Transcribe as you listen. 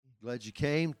Glad you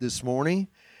came this morning.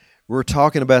 We're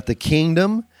talking about the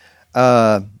kingdom,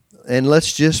 and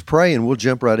let's just pray and we'll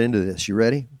jump right into this. You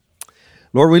ready?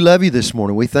 Lord, we love you this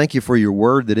morning. We thank you for your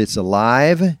word, that it's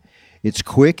alive, it's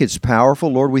quick, it's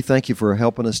powerful. Lord, we thank you for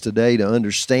helping us today to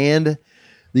understand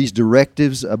these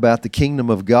directives about the kingdom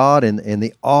of God and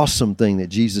the awesome thing that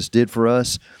Jesus did for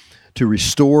us to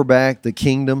restore back the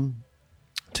kingdom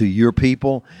to your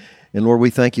people. And Lord, we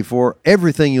thank you for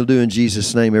everything you'll do in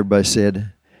Jesus' name. Everybody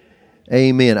said,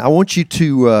 amen. I want you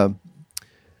to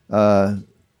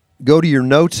go to your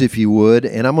notes, if you would,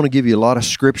 and I'm going to give you a lot of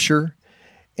scripture.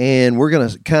 And we're going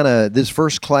to kind of, this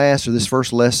first class or this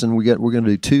first lesson, we're going to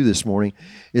do two this morning,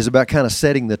 is about kind of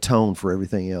setting the tone for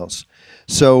everything else.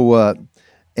 So,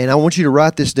 and I want you to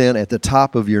write this down at the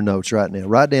top of your notes right now.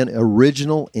 Write down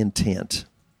original intent.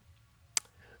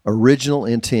 Original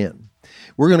intent.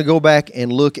 We're going to go back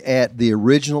and look at the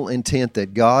original intent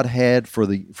that God had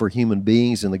for human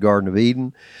beings in the Garden of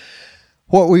Eden.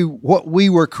 What we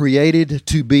were created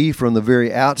to be from the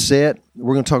very outset.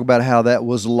 We're going to talk about how that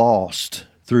was lost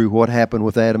through what happened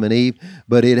with Adam and Eve,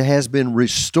 but it has been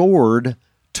restored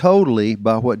totally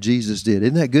by what Jesus did.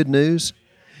 Isn't that good news?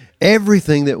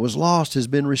 Everything that was lost has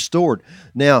been restored.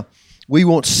 Now, we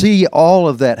won't see all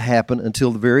of that happen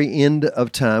until the very end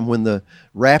of time when the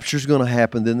rapture is going to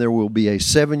happen. Then there will be a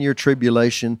 7-year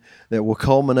tribulation that will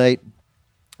culminate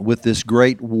with this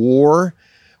great war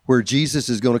where Jesus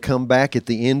is going to come back at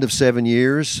the end of 7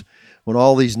 years when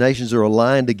all these nations are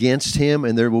aligned against him,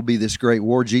 and there will be this great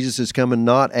war. Jesus is coming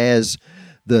not as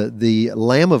the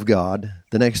Lamb of God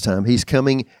the next time. He's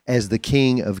coming as the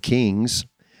King of Kings.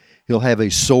 He'll have a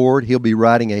sword. He'll be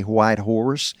riding a white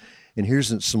horse. And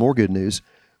here's some more good news.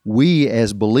 We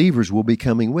as believers will be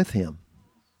coming with him.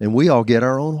 And we all get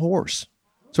our own horse.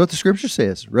 That's what the scripture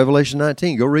says. Revelation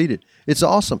 19. Go read it. It's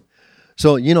awesome.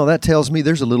 So, that tells me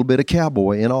there's a little bit of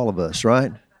cowboy in all of us,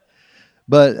 right?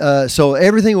 But so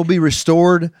everything will be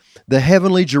restored. The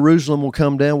heavenly Jerusalem will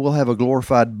come down. We'll have a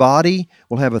glorified body.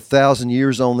 We'll have 1,000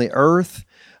 years on the earth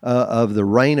of the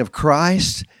reign of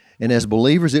Christ. And as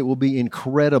believers, it will be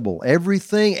incredible.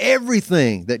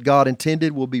 Everything that God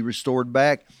intended will be restored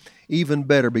back even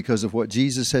better because of what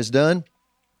Jesus has done.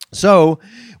 So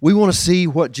we want to see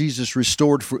what Jesus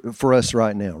restored for us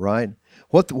right now, right?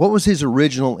 What was his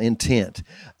original intent?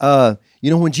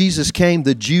 When Jesus came,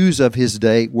 the Jews of his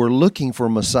day were looking for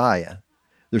Messiah.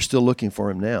 They're still looking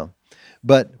for him now.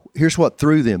 But here's what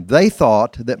threw them. They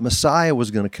thought that Messiah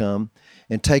was going to come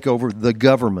and take over the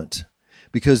government,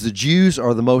 because the Jews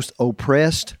are the most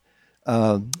oppressed,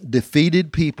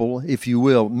 defeated people, if you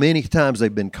will. Many times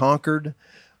they've been conquered.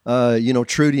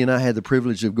 Trudy and I had the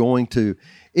privilege of going to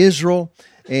Israel,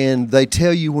 and they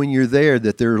tell you when you're there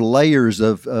that there are layers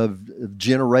of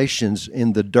generations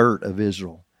in the dirt of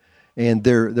Israel. And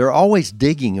they're always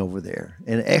digging over there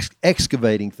and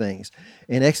excavating things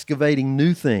and excavating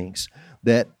new things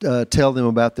that tell them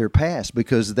about their past,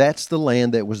 because that's the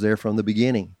land that was there from the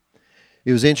beginning.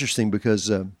 It was interesting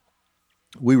because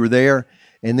we were there,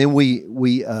 and then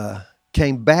we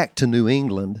came back to New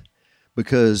England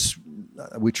because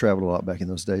we traveled a lot back in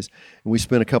those days. And we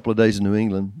spent a couple of days in New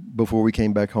England before we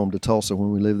came back home to Tulsa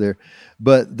when we lived there.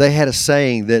 But they had a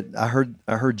saying that I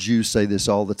heard Jews say this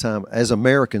all the time. As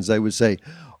Americans, they would say,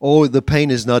 "Oh, the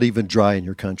paint is not even dry in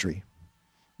your country."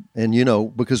 And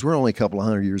because we're only a couple of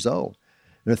hundred years old.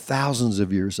 They're thousands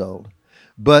of years old.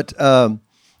 But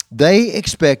they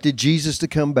expected Jesus to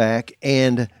come back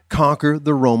and conquer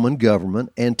the Roman government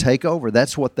and take over.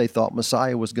 That's what they thought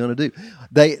Messiah was going to do.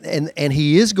 And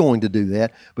he is going to do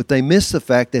that, but they missed the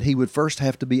fact that he would first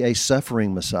have to be a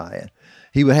suffering Messiah.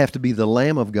 He would have to be the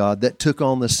Lamb of God that took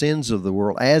on the sins of the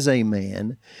world as a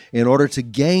man in order to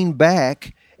gain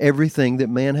back everything that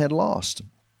man had lost.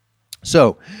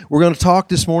 So, we're going to talk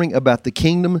this morning about the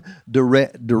kingdom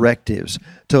directives.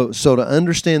 So to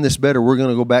understand this better, we're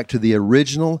going to go back to the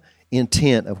original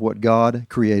intent of what God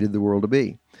created the world to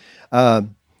be.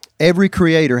 Every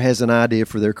creator has an idea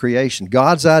for their creation.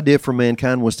 God's idea for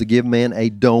mankind was to give man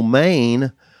a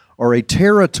domain or a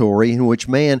territory in which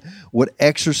man would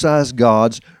exercise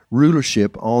God's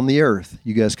rulership on the earth.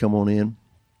 You guys come on in.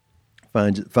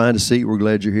 Find a seat. We're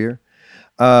glad you're here.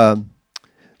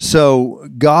 So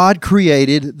God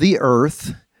created the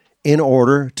earth in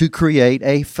order to create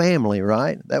a family,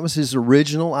 right? That was his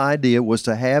original idea, was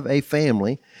to have a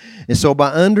family. And so by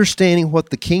understanding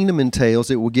what the kingdom entails,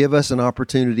 it will give us an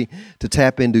opportunity to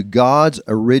tap into God's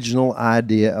original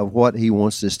idea of what he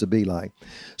wants this to be like.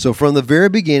 So from the very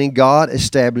beginning, God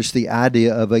established the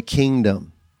idea of a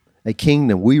kingdom. A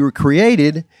kingdom. We were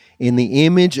created in the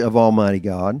image of Almighty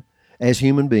God as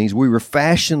human beings. We were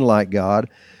fashioned like God.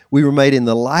 We were made in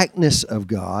the likeness of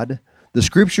God. The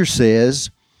Scripture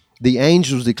says, the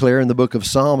angels declare in the book of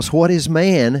Psalms, what is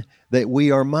man that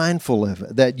we are mindful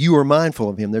of, that you are mindful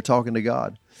of him? They're talking to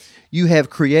God. You have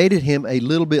created him a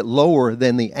little bit lower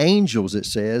than the angels, it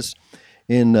says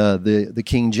in the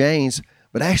King James.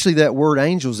 But actually that word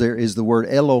angels there is the word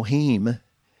Elohim,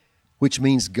 which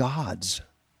means gods.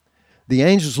 The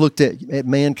angels looked at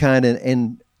mankind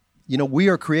and we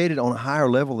are created on a higher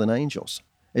level than angels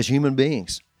as human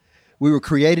beings. We were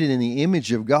created in the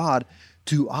image of God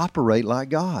to operate like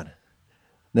God.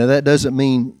 Now that doesn't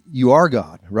mean you are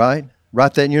God, right?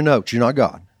 Write that in your notes. You're not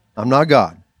God. I'm not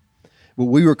God. But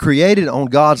we were created on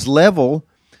God's level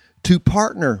to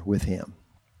partner with him.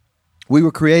 We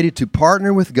were created to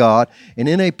partner with God, and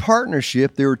in a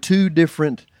partnership, there are two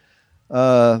different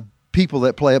people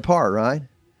that play a part, right?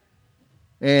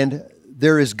 And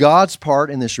there is God's part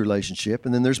in this relationship,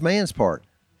 and then there's man's part.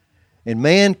 And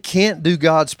man can't do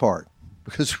God's part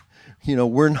because,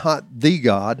 we're not the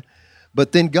God,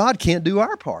 but then God can't do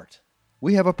our part.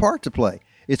 We have a part to play.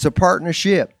 It's a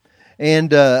partnership.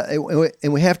 And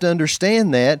we have to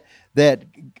understand that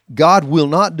God will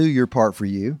not do your part for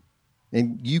you,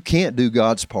 and you can't do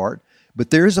God's part,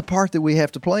 but there is a part that we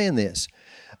have to play in this.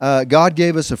 God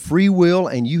gave us a free will,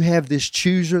 and you have this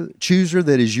chooser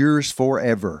that is yours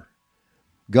forever.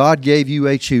 God gave you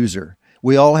a chooser.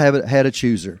 We all had a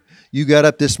chooser. You got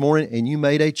up this morning and you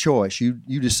made a choice. You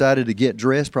decided to get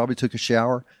dressed, probably took a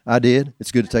shower. I did.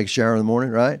 It's good to take a shower in the morning,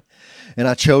 right? And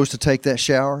I chose to take that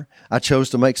shower. I chose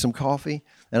to make some coffee,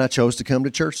 and I chose to come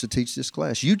to church to teach this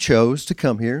class. You chose to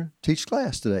come here, teach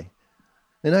class today.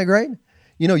 Isn't that great?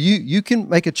 You can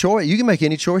make a choice. You can make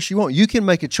any choice you want. You can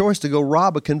make a choice to go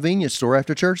rob a convenience store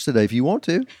after church today if you want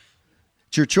to.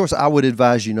 It's your choice. I would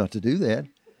advise you not to do that.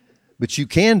 But you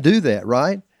can do that,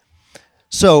 right?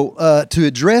 So to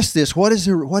address this, what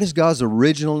is God's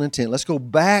original intent? Let's go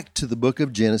back to the book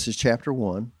of Genesis chapter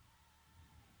 1.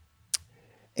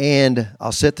 And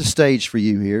I'll set the stage for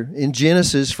you here. In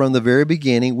Genesis, from the very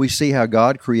beginning, we see how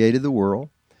God created the world.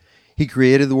 He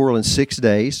created the world in 6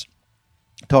 days.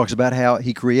 Talks about how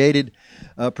he created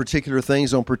particular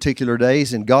things on particular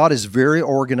days, and God is very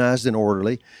organized and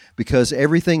orderly because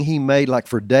everything he made, like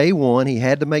for day one, he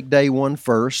had to make day one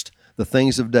first, the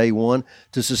things of day one,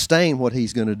 to sustain what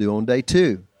he's going to do on day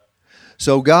two.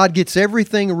 So God gets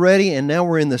everything ready, and now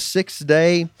we're in the 6th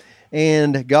day,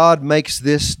 and God makes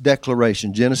this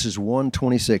declaration, Genesis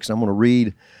 1:26. I'm going to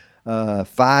read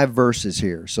 5 verses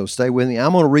here, so stay with me.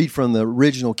 I'm going to read from the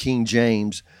original King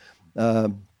James,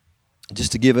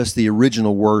 just to give us the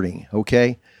original wording,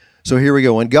 okay? So here we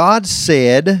go. And God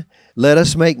said, let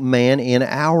us make man in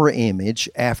our image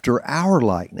after our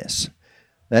likeness.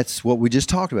 That's what we just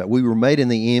talked about. We were made in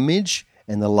the image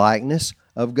and the likeness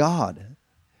of God.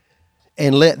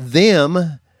 And let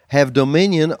them have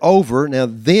dominion over, now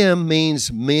them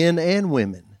means men and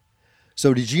women.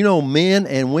 So did you know men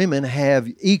and women have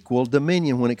equal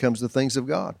dominion when it comes to things of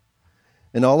God?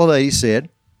 And all the ladies said,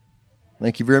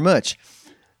 thank you very much.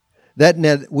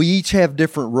 Now, we each have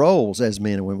different roles as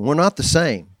men and women. We're not the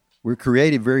same. We're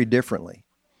created very differently.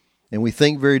 And we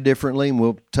think very differently, and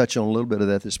we'll touch on a little bit of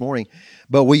that this morning.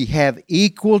 But we have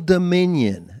equal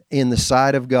dominion in the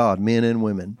sight of God, men and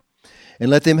women.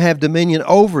 And let them have dominion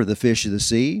over the fish of the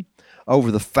sea, over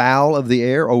the fowl of the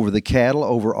air, over the cattle,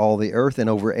 over all the earth, and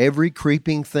over every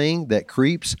creeping thing that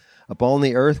creeps upon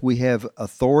the earth. We have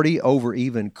authority over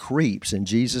even creeps in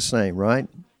Jesus' name, right?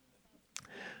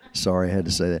 Sorry, I had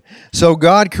to say that. So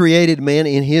God created man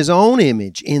in his own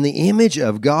image. In the image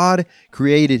of God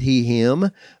created he him,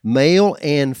 male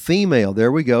and female.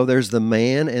 There we go. There's the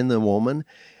man and the woman.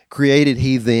 Created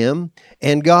he them.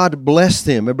 And God blessed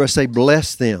them. Everybody say,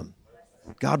 bless them.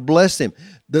 God blessed them.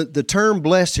 The term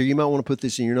blessed here, you might want to put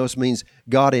this in your notes, means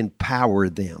God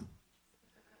empowered them.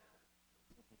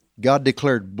 God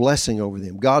declared blessing over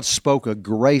them. God spoke a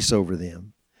grace over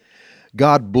them.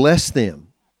 God blessed them.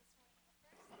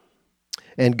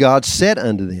 And God said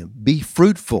unto them, be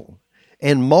fruitful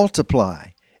and multiply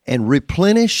and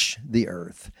replenish the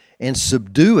earth and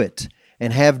subdue it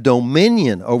and have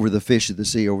dominion over the fish of the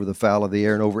sea, over the fowl of the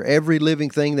air, and over every living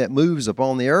thing that moves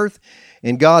upon the earth.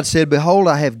 And God said, behold,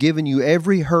 I have given you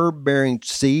every herb bearing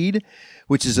seed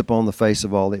which is upon the face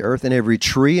of all the earth, and every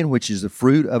tree in which is the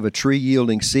fruit of a tree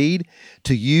yielding seed.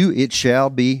 To you it shall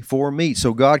be for meat.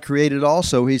 So God created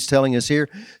also, he's telling us here,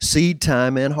 seed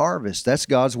time and harvest. That's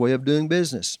God's way of doing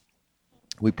business.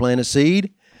 We plant a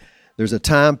seed. There's a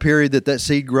time period that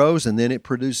seed grows, and then it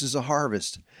produces a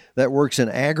harvest. That works in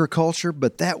agriculture,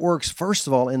 but that works first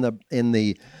of all in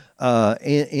the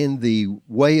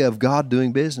way of God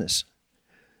doing business.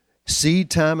 Seed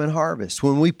time and harvest.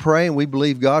 When we pray and we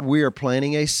believe God, we are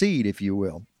planting a seed, if you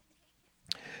will.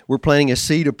 We're planting a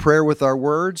seed of prayer with our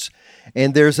words,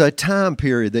 and there's a time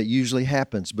period that usually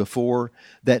happens before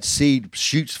that seed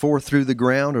shoots forth through the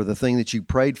ground, or the thing that you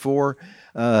prayed for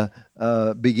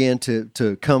began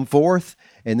to come forth,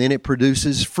 and then it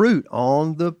produces fruit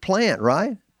on the plant,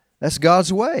 right? That's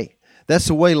God's way. That's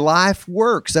the way life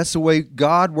works. That's the way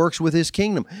God works with His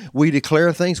kingdom. We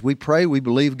declare things, we pray, we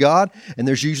believe God, and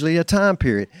there's usually a time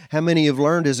period. How many have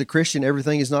learned as a Christian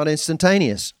everything is not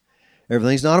instantaneous?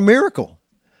 Everything's not a miracle.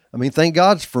 I mean, thank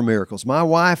God for miracles. My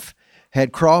wife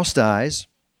had crossed eyes,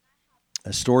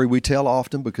 a story we tell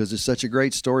often because it's such a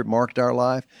great story. It marked our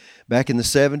life. Back in the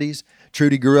 70s,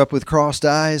 Trudy grew up with crossed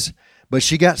eyes, but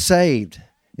she got saved,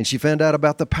 and she found out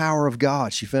about the power of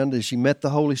God. She found that she met the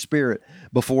Holy Spirit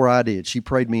before I did. She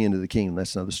prayed me into the kingdom.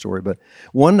 That's another story. But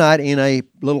one night in a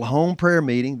little home prayer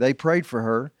meeting, they prayed for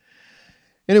her.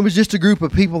 And it was just a group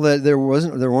of people that there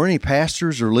weren't any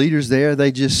pastors or leaders there.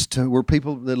 They just were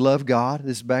people that loved God.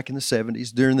 This is back in the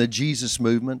 70s during the Jesus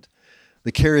movement,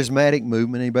 the charismatic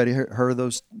movement. Anybody heard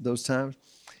of those times?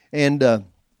 And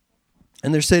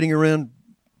they're sitting around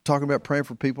talking about praying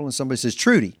for people, and somebody says,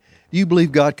 "Trudy, do you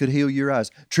believe God could heal your eyes?"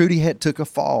 Trudy took a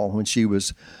fall when she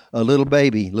was a little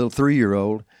baby, little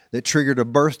 3-year-old, that triggered a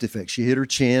birth defect. She hit her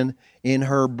chin in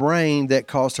her brain that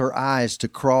caused her eyes to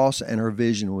cross, and her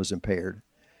vision was impaired.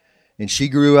 And she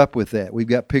grew up with that. We've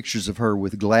got pictures of her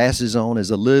with glasses on as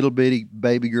a little bitty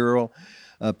baby girl,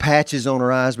 patches on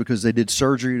her eyes because they did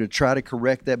surgery to try to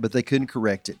correct that, but they couldn't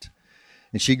correct it.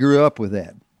 And she grew up with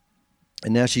that.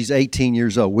 And now she's 18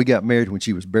 years old. We got married when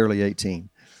she was barely 18.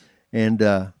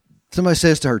 And somebody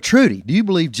says to her, "Trudy, do you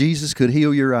believe Jesus could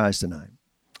heal your eyes tonight?"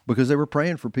 Because they were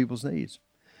praying for people's needs.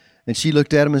 And she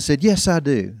looked at him and said, "Yes, I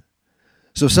do."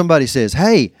 So somebody says,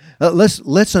 "Hey,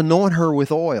 let's anoint her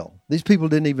with oil." These people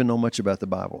didn't even know much about the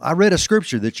Bible. I read a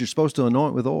scripture that you're supposed to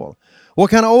anoint with oil.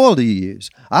 What kind of oil do you use?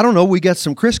 I don't know. We got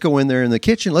some Crisco in there in the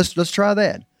kitchen. Let's try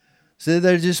that. So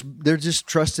they're just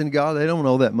trusting God. They don't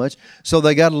know that much. So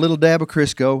they got a little dab of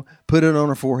Crisco, put it on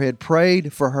her forehead,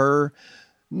 prayed for her.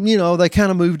 You know, they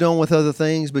kind of moved on with other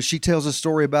things, but she tells a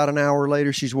story about an hour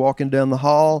later. She's walking down the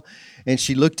hall, and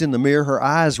she looked in the mirror. Her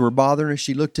eyes were bothering her.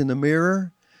 She looked in the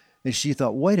mirror, and she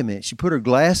thought, wait a minute. She put her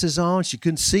glasses on. She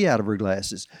couldn't see out of her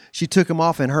glasses. She took them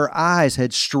off, and her eyes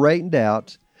had straightened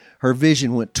out. Her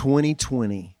vision went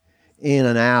 20/20 in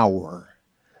an hour.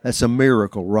 That's a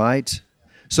miracle, right?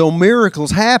 So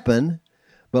miracles happen,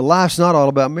 but life's not all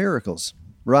about miracles,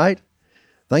 right?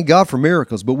 Thank God for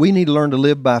miracles, but we need to learn to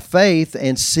live by faith,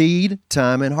 and seed,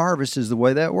 time, and harvest is the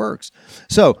way that works.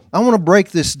 So I want to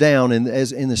break this down in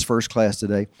this first class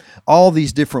today, all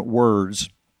these different words,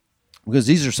 because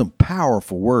these are some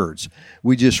powerful words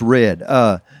we just read.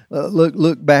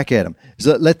 Look back at them.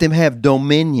 So let them have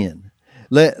dominion.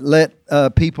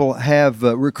 Let people have,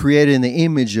 we're created in the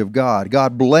image of God.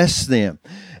 God bless them.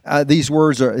 These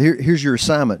words are, here's your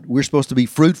assignment. We're supposed to be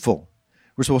fruitful.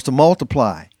 We're supposed to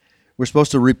multiply. We're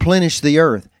supposed to replenish the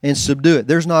earth and subdue it.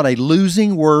 There's not a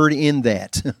losing word in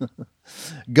that.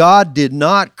 God did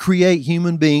not create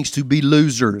human beings to be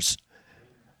losers.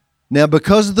 Now,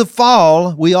 because of the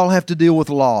fall, we all have to deal with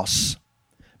loss.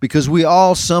 Because we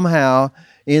all somehow,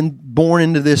 born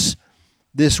into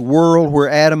this world where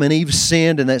Adam and Eve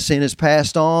sinned, and that sin has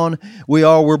passed on, we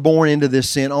all were born into this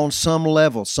sin on some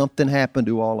level. Something happened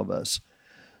to all of us.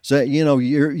 So, you know,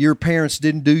 your parents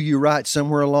didn't do you right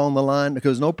somewhere along the line,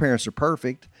 because no parents are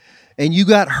perfect, and you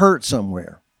got hurt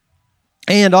somewhere.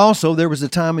 And also, there was a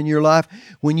time in your life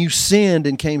when you sinned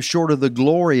and came short of the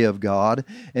glory of God,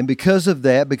 and because of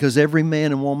that, because every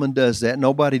man and woman does that,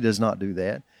 nobody does not do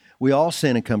that. We all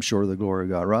sin and come short of the glory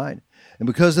of God, right? And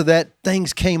because of that,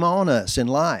 things came on us in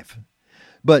life.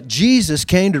 But Jesus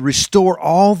came to restore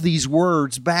all these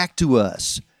words back to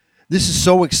us. This is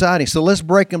so exciting. So let's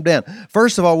break them down.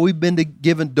 First of all, we've been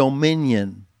given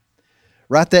dominion.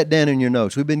 Write that down in your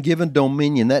notes. We've been given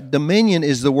dominion. That dominion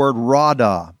is the word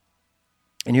radah.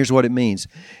 And here's what it means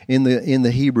in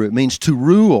the Hebrew. It means to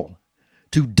rule,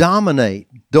 to dominate,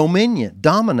 dominion,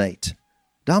 dominate.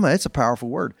 Dominate, that's a powerful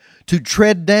word. To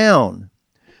tread down,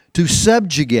 to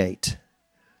subjugate,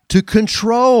 to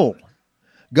control.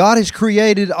 God has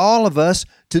created all of us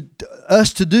to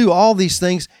do all these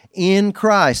things in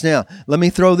Christ. Now, let me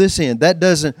throw this in. That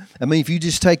doesn't, if you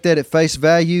just take that at face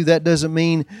value, that doesn't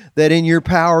mean that in your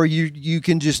power you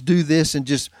can just do this and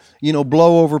just,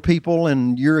 blow over people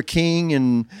and you're a king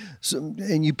and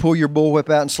you pull your bullwhip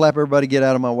out and slap everybody, get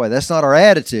out of my way. That's not our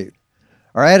attitude.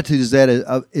 Our attitude is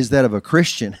that of a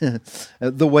Christian,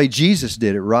 the way Jesus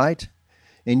did it, right?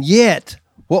 And yet,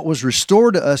 What was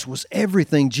restored to us was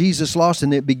everything Jesus lost,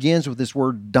 and it begins with this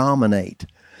word dominate.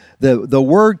 The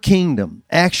word kingdom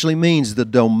actually means the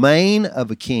domain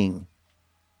of a king.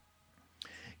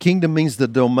 Kingdom means the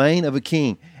domain of a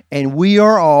king. And we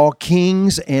are all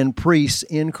kings and priests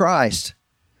in Christ.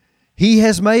 He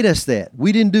has made us that.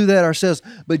 We didn't do that ourselves,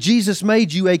 but Jesus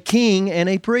made you a king and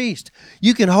a priest.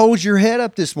 You can hold your head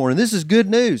up this morning. This is good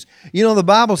news. You know, the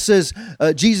Bible says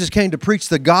Jesus came to preach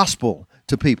the gospel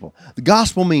to people. The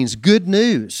gospel means good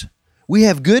news. We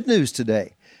have good news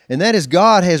today, and that is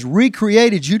God has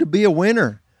recreated you to be a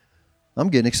winner. I'm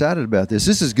getting excited about this.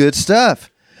 This is good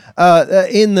stuff.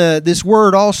 This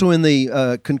word also in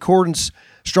the concordance,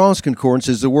 Strong's Concordance,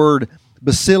 is the word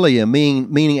basilia,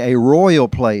 meaning a royal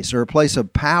place or a place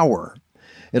of power.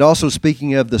 It also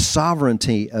speaking of the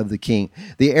sovereignty of the king.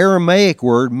 The Aramaic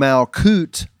word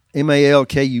malkut,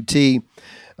 M-A-L-K-U-T,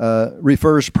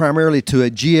 refers primarily to a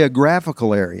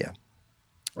geographical area.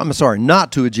 I'm sorry,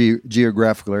 not to a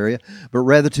geographical area, but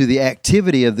rather to the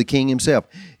activity of the king himself,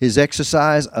 his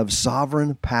exercise of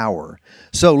sovereign power.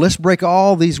 So let's break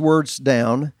all these words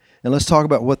down, and let's talk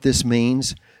about what this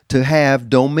means to have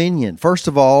dominion. First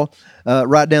of all,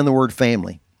 write down the word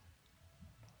family.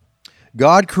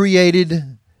 God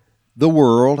created the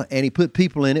world, and He put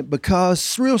people in it because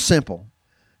it's real simple.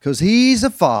 Because He's a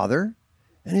father,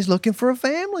 and He's looking for a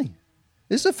family.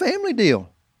 It's a family deal.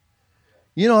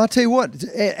 You know, I'll tell you what,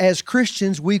 as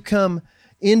Christians, we've come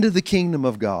into the kingdom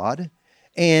of God,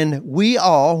 and we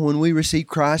all, when we receive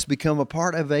Christ, become a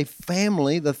part of a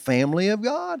family, the family of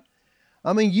God.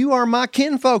 I mean, you are my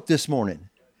kinfolk this morning.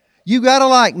 You got to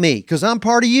like me because I'm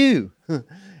part of you,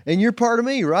 and you're part of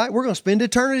me, right? We're going to spend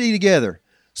eternity together.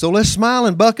 So let's smile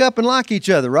and buck up and like each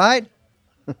other, right?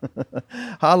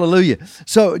 Hallelujah.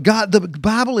 So the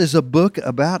Bible is a book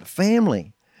about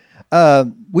family.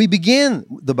 We begin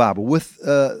the Bible with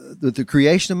the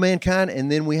creation of mankind,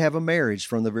 and then we have a marriage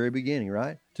from the very beginning,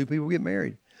 right? Two people get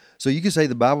married. So you can say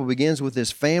the Bible begins with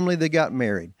this family that got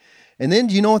married. And then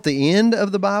do you know at the end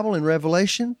of the Bible in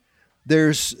Revelation,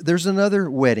 there's another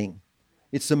wedding.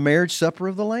 It's the marriage supper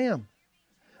of the Lamb.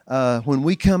 When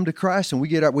we come to Christ and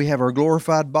we have our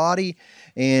glorified body,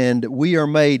 and we are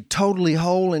made totally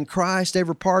whole in Christ,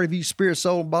 every part of you, spirit,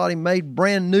 soul, and body, made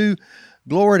brand new.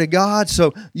 Glory to God.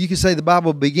 So you can say the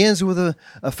Bible begins with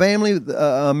a family,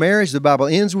 a marriage. The Bible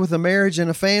ends with a marriage and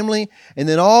a family. And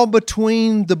then all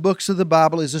between the books of the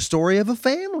Bible is a story of a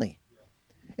family.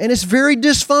 And it's very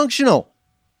dysfunctional.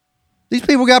 These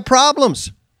people got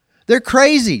problems. They're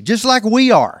crazy, just like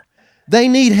we are. They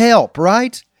need help,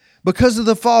 right? Because of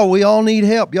the fall, we all need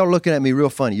help. Y'all looking at me real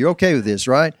funny. You're okay with this,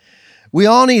 right? We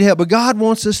all need help, but God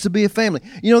wants us to be a family.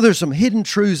 You know, there's some hidden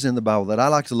truths in the Bible that I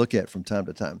like to look at from time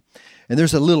to time. And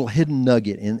there's a little hidden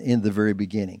nugget in the very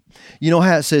beginning. You know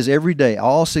how it says every day,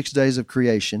 all 6 days of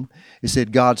creation, it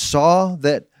said God saw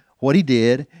that what He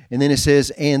did, and then it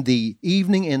says, and the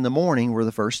evening and the morning were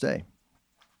the first day.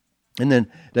 And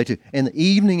then day two, and the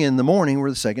evening and the morning were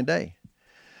the second day.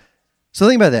 So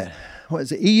think about that. What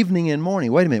is it? Evening and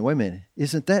morning. Wait a minute.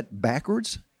 Isn't that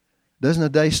backwards? Doesn't a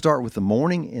day start with the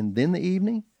morning and then the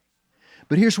evening?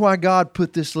 But here's why God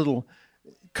put this little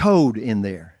code in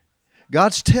there.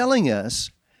 God's telling us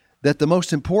that the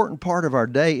most important part of our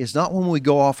day is not when we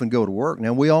go off and go to work.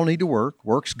 Now, we all need to work.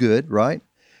 Work's good, right?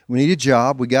 We need a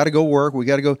job. We got to go work. We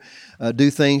got to go do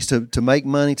things to make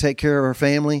money, take care of our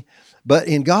family. But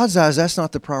in God's eyes, that's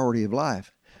not the priority of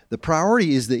life. The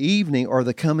priority is the evening or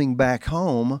the coming back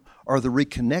home or the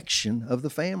reconnection of the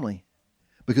family.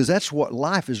 Because that's what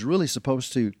life is really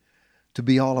supposed to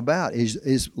be all about,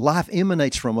 is life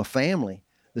emanates from a family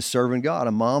that's serving God,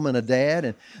 a mom and a dad.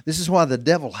 And this is why the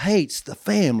devil hates the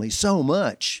family so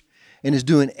much and is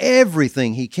doing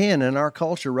everything he can in our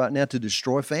culture right now to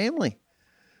destroy family.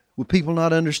 With people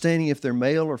not understanding if they're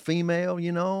male or female,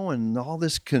 and all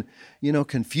this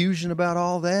confusion about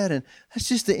all that. And that's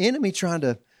just the enemy trying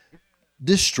to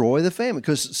destroy the family.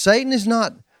 Because Satan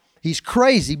he's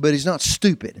crazy, but he's not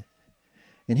stupid.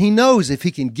 And he knows if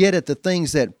he can get at the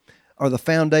things that are the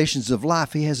foundations of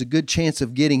life, he has a good chance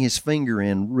of getting his finger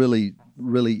in really,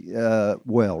 really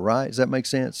well, right? Does that make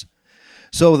sense?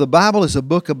 So the Bible is a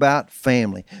book about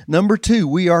family. Number 2,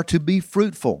 we are to be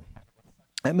fruitful.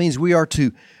 That means we are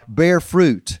to bear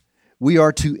fruit. We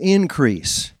are to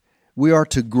increase. We are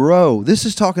to grow. This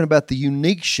is talking about the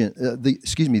uniqueness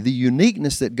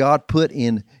that God put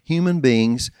in human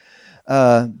beings,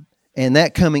 and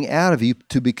that coming out of you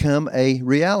to become a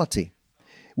reality.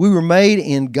 We were made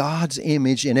in God's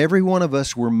image, and every one of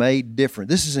us were made different.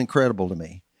 This is incredible to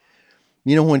me.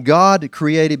 When God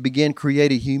began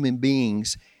creating human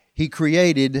beings, He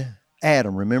created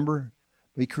Adam, remember?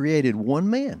 He created one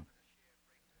man.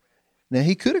 Now,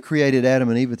 he could have created Adam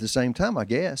and Eve at the same time, I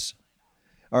guess.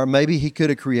 Or maybe he could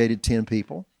have created 10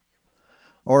 people,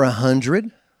 or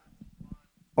 100,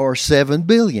 or 7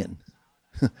 billion.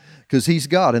 Because he's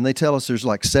God, and they tell us there's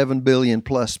like 7 billion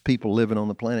plus people living on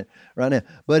the planet right now.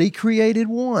 But he created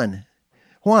one.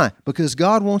 Why? Because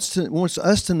God wants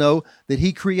us to know that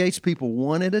he creates people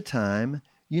one at a time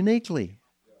uniquely.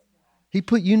 He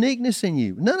put uniqueness in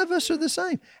you. None of us are the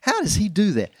same. How does he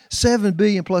do that? 7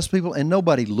 billion plus people, and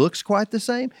nobody looks quite the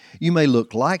same. You may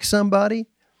look like somebody.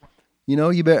 You know,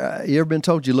 you ever been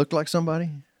told you look like somebody?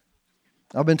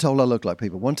 I've been told I look like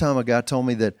people. One time a guy told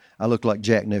me that I look like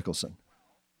Jack Nicholson.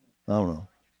 I don't know.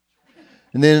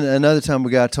 And then another time a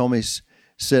guy told me,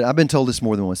 said, I've been told this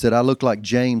more than once, said I look like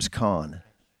James Caan,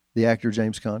 the actor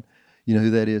James Caan. You know who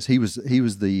that is? He was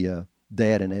the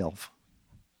dad in Elf.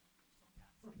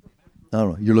 I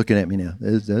don't know. You're looking at me now.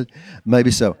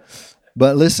 Maybe so.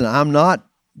 But listen, I'm not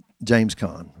James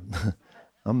Caan.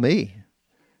 I'm me.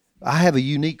 I have a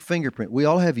unique fingerprint. We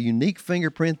all have a unique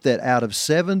fingerprint that out of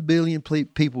 7 billion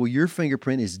people, your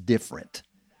fingerprint is different.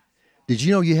 Did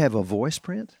you know you have a voice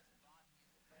print?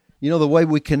 You know, the way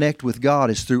we connect with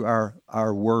God is through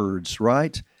our words,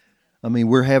 right? I mean,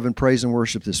 we're having praise and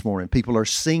worship this morning. People are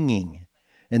singing,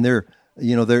 and they're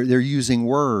using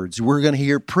words. We're going to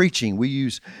hear preaching. We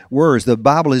use words. The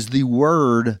Bible is the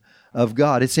Word of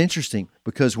God. It's interesting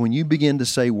because when you begin to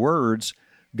say words,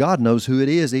 God knows who it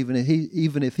is, even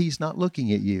if He's not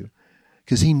looking at you,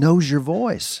 because He knows your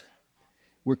voice.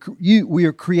 We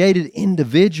are created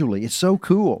individually. It's so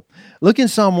cool. Look in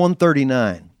Psalm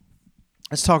 139.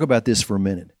 Let's talk about this for a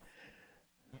minute.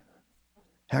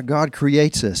 How God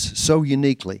creates us so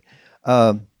uniquely.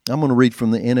 I'm going to read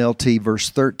from the NLT, verse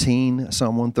 13,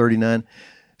 Psalm 139. It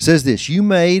says this, "You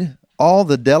made all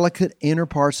the delicate inner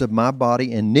parts of my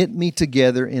body and knit me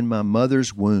together in my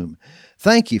mother's womb.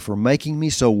 Thank you for making me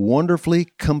so wonderfully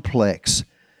complex,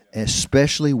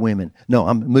 especially women." No,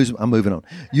 I'm moving on.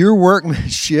 "Your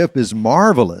workmanship is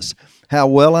marvelous. How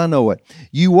well I know it.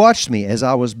 You watched me as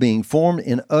I was being formed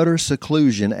in utter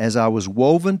seclusion, as I was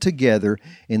woven together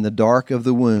in the dark of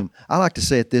the womb." I like to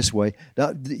say it this way.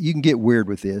 Now, you can get weird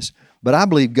with this, but I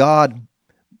believe God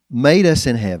made us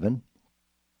in heaven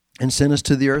and sent us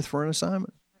to the earth for an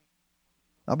assignment.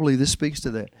 I believe this speaks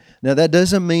to that. Now, that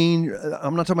doesn't mean,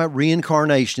 I'm not talking about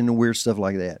reincarnation and weird stuff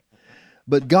like that.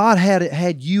 But God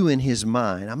had you in His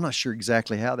mind. I'm not sure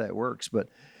exactly how that works, but,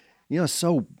 you know, it's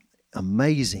so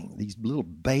amazing. These little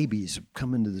babies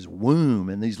come into this womb,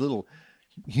 and these little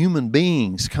human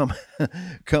beings come.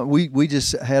 We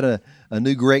just had a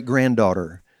new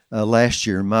great-granddaughter last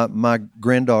year. My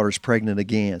granddaughter's pregnant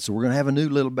again, so we're going to have a new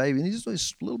little baby. And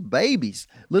these little babies,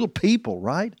 little people,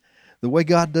 right? The way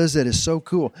God does that is so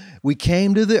cool. We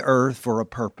came to the earth for a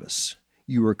purpose.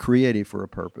 You were created for a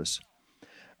purpose.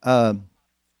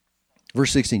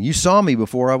 Verse 16, "You saw me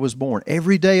before I was born.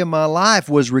 Every day of my life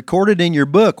was recorded in your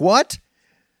book." What?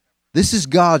 This is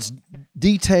God's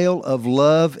detail of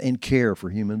love and care for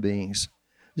human beings.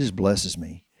 It just blesses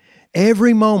me.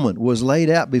 "Every moment was laid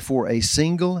out before a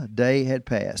single day had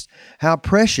passed. How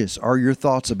precious are your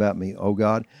thoughts about me, O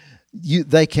God.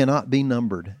 They cannot be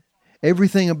numbered."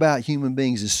 Everything about human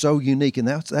beings is so unique, and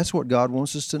that's what God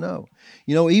wants us to know.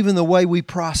 You know, even the way we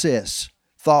process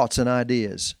thoughts and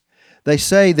ideas. They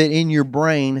say that in your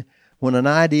brain, when an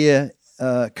idea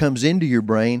comes into your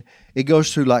brain, it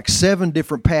goes through like 7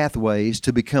 different pathways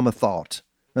to become a thought.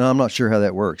 And I'm not sure how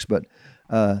that works, but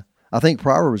I think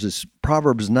Proverbs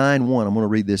 9:1. I'm going to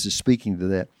read this as speaking to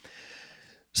that. It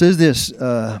says this,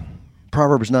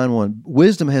 Proverbs 9:1.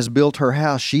 "Wisdom has built her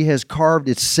house. She has carved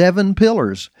its 7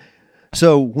 pillars."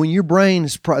 So when your brain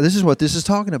is, this is what this is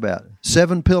talking about.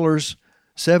 7 pillars,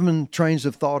 7 trains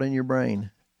of thought in your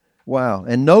brain. Wow.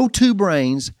 And no 2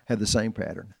 brains have the same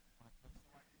pattern.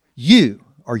 You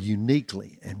are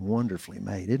uniquely and wonderfully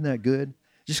made. Isn't that good?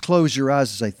 Just close your eyes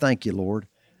and say, "Thank you, Lord,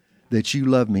 that you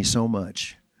love me so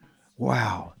much."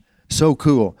 Wow. So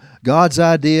cool. God's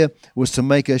idea was to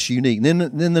make us unique. Then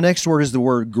the next word is the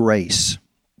word grace.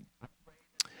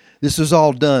 This was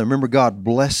all done. Remember, God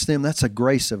blessed them. That's a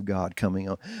grace of God coming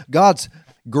on. God's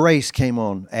grace came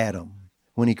on Adam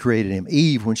when He created him.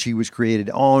 Eve when she was created.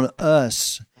 On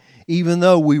us. Even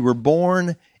though we were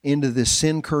born into this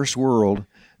sin-cursed world,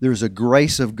 there's a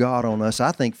grace of God on us,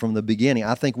 I think, from the beginning.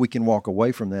 I think we can walk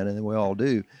away from that, and we all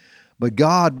do. But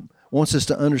God wants us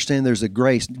to understand there's a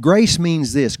grace. Grace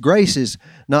means this. Grace is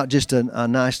not just a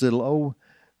nice little, oh,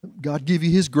 God give you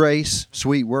His grace,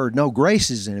 sweet word. No, grace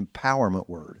is an empowerment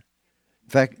word. In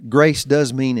fact, grace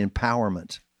does mean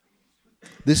empowerment.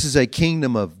 This is a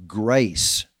kingdom of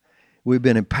grace. We've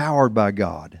been empowered by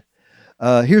God.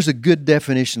 Here's a good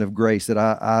definition of grace that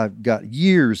I got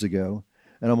years ago,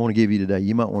 and I'm going to give you today.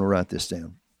 You might want to write this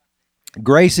down.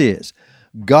 Grace is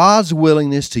God's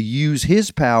willingness to use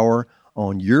His power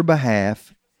on your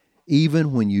behalf,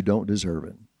 even when you don't deserve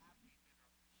it.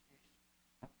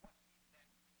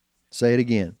 Say it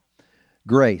again.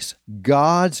 Grace,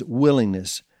 God's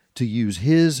willingness to use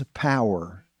His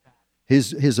power,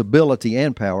 His ability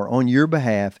and power on your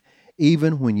behalf,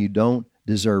 even when you don't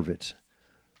deserve it.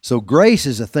 So grace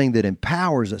is a thing that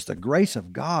empowers us. The grace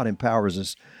of God empowers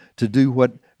us to do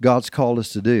what God's called us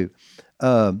to do.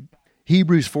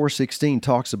 Hebrews 4:16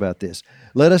 talks about this.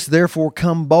 Let us therefore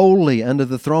come boldly under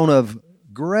the throne of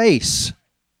grace.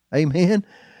 Amen.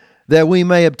 That we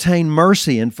may obtain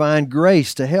mercy and find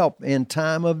grace to help in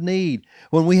time of need.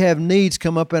 When we have needs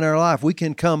come up in our life, we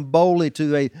can come boldly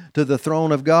to the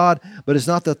throne of God, but it's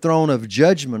not the throne of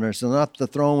judgment, or it's not the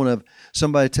throne of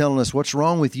somebody telling us, what's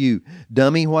wrong with you,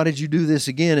 dummy? Why did you do this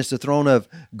again? It's the throne of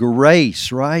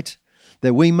grace, right?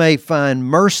 That we may find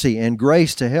mercy and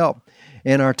grace to help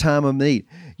in our time of need.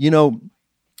 You know,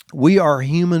 we are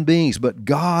human beings, but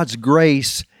God's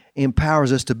grace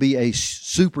empowers us to be a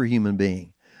superhuman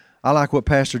being. I like what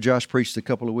Pastor Josh preached a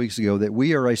couple of weeks ago, that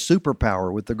we are a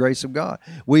superpower with the grace of God.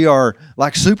 We are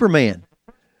like Superman.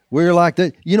 We're like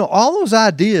that. You know, all those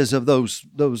ideas of those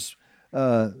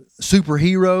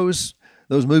superheroes,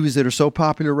 those movies that are so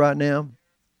popular right now,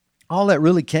 all that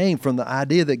really came from the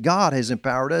idea that God has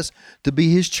empowered us to be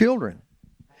His children.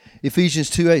 Ephesians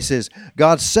 2:8 says,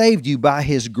 God saved you by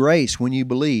His grace when you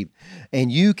believe,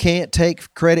 and you can't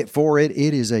take credit for it.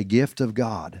 It is a gift of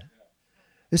God.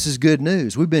 This is good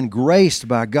news. We've been graced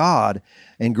by God,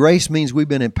 and grace means we've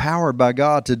been empowered by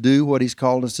God to do what He's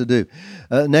called us to do.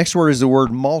 Next word is the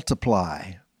word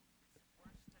multiply.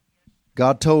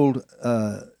 God told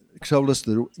us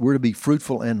that we're to be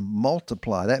fruitful and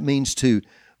multiply. That means to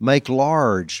make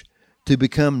large, to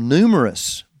become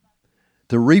numerous,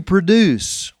 to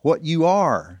reproduce what you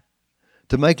are,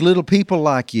 to make little people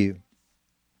like you.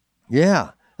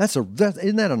 Yeah, isn't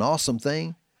that an awesome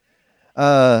thing?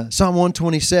 Psalm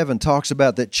 127 talks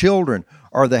about that children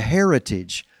are the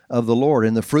heritage of the Lord,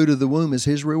 and the fruit of the womb is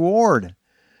His reward.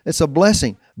 It's a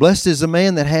blessing. Blessed is the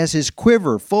man that has his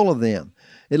quiver full of them.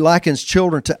 It likens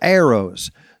children to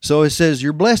arrows. So it says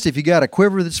you're blessed if you got a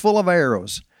quiver that's full of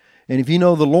arrows. And if you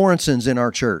know the Lawrences in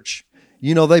our church,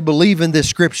 you know they believe in this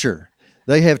scripture.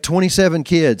 They have 27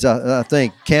 kids, I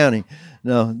think, counting.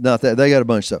 No, not that. They got a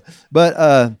bunch of stuff.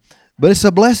 But it's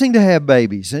a blessing to have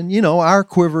babies. And, you know, our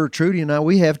quiver, Trudy and I,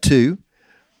 we have two.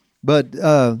 But, we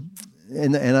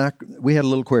had a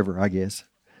little quiver, I guess.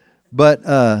 But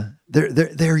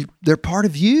they're part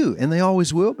of you, and they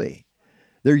always will be.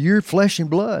 They're your flesh and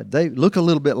blood. They look a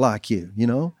little bit like you, you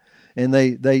know. And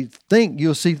they think,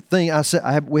 you'll see things.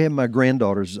 We have my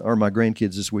granddaughters, or my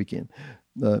grandkids this weekend.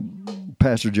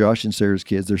 Pastor Josh and Sarah's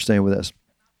kids, they're staying with us.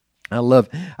 I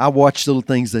watch little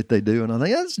things that they do, and I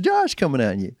think, that's Josh coming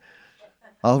at you.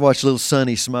 I'll watch little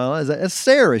Sonny smile. That's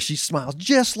Sarah. She smiles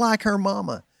just like her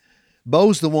mama.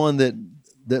 Bo's the one that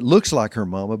looks like her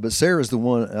mama, but Sarah's the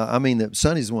one, that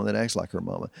Sonny's the one that acts like her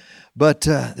mama. But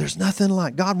there's nothing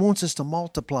like, God wants us to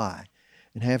multiply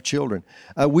and have children.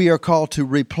 We are called to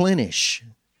replenish.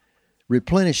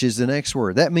 Replenish is the next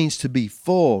word. That means to be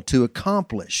full, to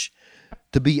accomplish,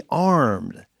 to be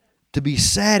armed, to be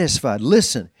satisfied.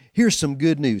 Listen, here's some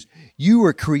good news. You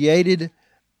were created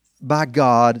by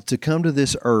God to come to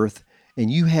this earth, and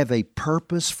you have a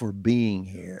purpose for being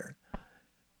here.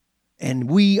 And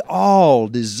we all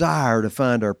desire to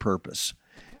find our purpose.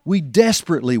 We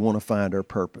desperately want to find our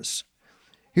purpose.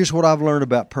 Here's what I've learned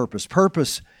about purpose.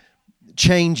 Purpose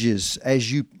changes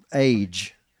as you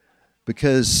age,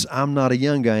 because I'm not a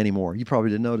young guy anymore. You probably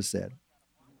didn't notice that.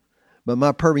 But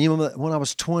my purpose, when I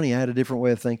was 20, I had a different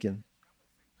way of thinking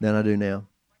than I do now.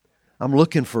 I'm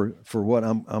looking for what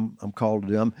I'm called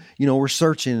to do. We're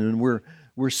searching and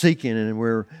we're seeking,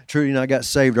 and Trudy and I got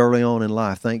saved early on in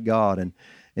life, thank God.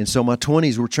 And so my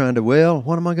 20s were trying to,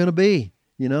 what am I going to be?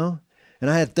 You know?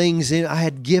 And I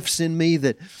had gifts in me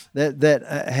that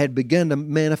had begun to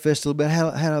manifest a little bit.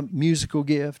 I had a musical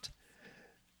gift.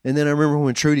 And then I remember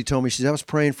when Trudy told me, she said, I was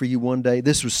praying for you one day.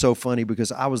 This was so funny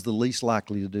because I was the least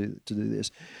likely to do this.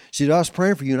 She said, I was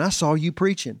praying for you and I saw you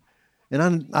preaching.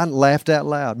 And I laughed out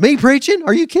loud. Me preaching?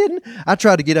 Are you kidding? I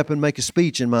tried to get up and make a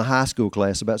speech in my high school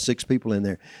class, about 6 people in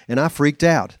there. And I freaked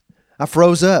out. I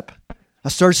froze up. I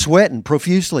started sweating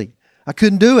profusely. I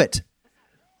couldn't do it.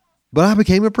 But I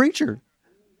became a preacher.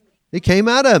 It came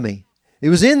out of me. It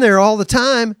was in there all the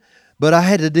time, but I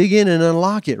had to dig in and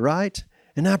unlock it, right?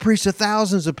 And I preached to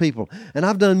thousands of people. And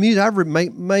I've done music. I've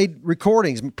made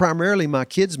recordings. Primarily my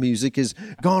kids' music has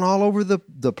gone all over the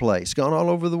place, gone all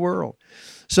over the world.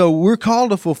 So we're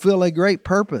called to fulfill a great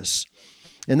purpose.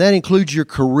 And that includes your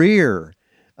career.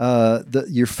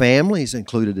 Your family's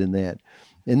included in that.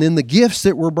 And then the gifts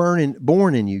that were born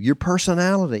in you, your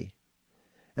personality.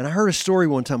 And I heard a story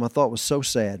one time I thought was so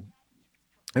sad.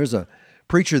 There was a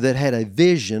preacher that had a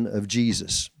vision of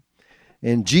Jesus.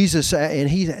 And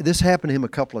this happened to him a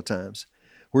couple of times,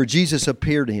 where Jesus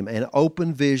appeared to him, an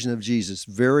open vision of Jesus,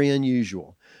 very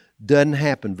unusual. Doesn't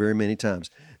happen very many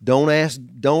times. Don't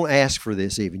ask for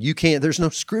this even. You can't, there's no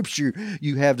scripture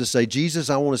you have to say, Jesus,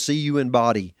 I want to see you in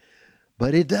body.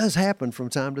 But it does happen from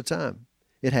time to time.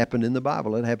 It happened in the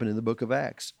Bible. It happened in the book of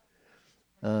Acts.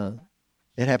 It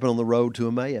happened on the road to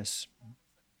Emmaus,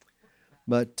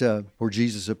 but where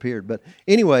Jesus appeared. But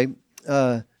anyway,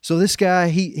 so this guy,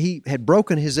 he had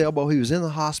broken his elbow. He was in the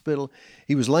hospital.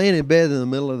 He was laying in bed in the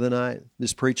middle of the night,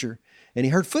 this preacher, and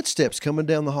he heard footsteps coming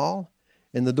down the hall,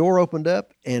 and the door opened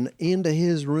up, and into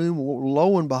his room,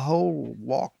 lo and behold,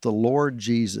 walked the Lord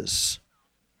Jesus.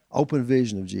 Open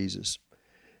vision of Jesus.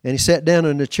 And he sat down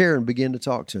in a chair and began to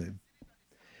talk to him.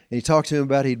 And he talked to him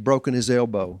about he'd broken his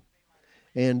elbow.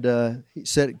 And he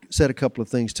said a couple of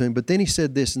things to him. But then he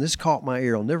said this, and this caught my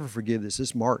ear. I'll never forgive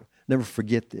this. Never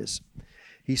forget this.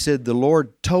 He said the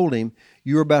Lord told him,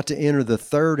 you're about to enter the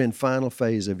third and final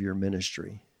phase of your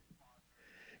ministry.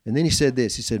 And then he said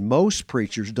this. He said, most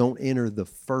preachers don't enter the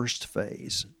first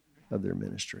phase of their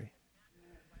ministry.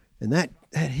 And that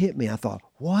hit me. I thought,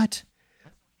 what?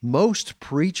 Most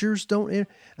preachers don't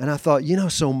enter? And I thought,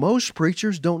 so most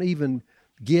preachers don't even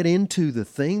get into the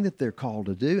thing that they're called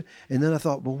to do. And then I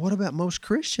thought, well, what about most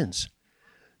Christians?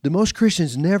 Do most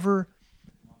Christians never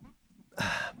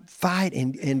fight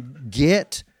and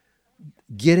get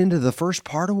into the first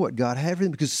part of what God had for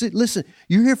them? Because listen,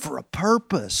 you're here for a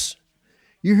purpose.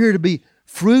 You're here to be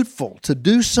fruitful, to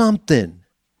do something.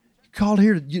 You're called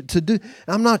here to do.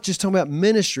 I'm not just talking about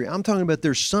ministry. I'm talking about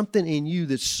there's something in you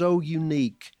that's so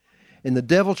unique. And the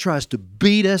devil tries to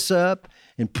beat us up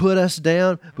and put us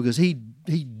down because he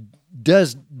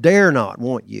dare not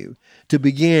want you to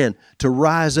begin to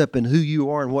rise up in who you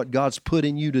are and what God's put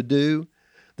in you to do,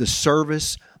 the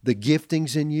service, the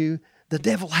giftings in you. The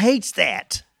devil hates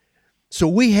that. So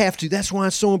we have to, that's why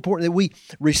it's so important that we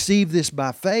receive this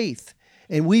by faith.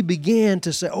 And we begin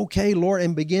to say, okay, Lord,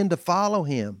 and begin to follow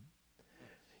Him.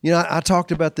 I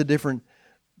talked about the different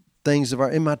things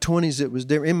in my 20s it was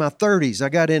different. In my 30s, I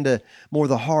got into more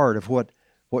the heart of what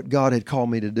God had called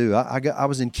me to do. I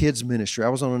was in kids ministry. I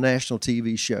was on a national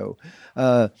TV show.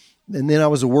 And then I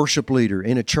was a worship leader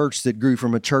in a church that grew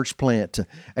from a church plant to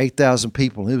 8,000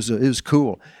 people. It was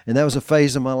cool. And that was a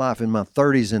phase of my life in my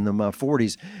 30s and my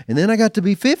 40s. And then I got to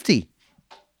be 50.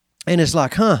 And it's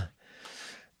like,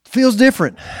 feels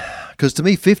different. Because to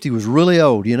me, 50 was really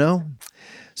old,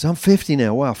 So I'm 50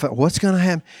 now. Wow, what's going to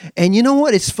happen? And you know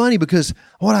what? It's funny because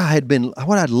what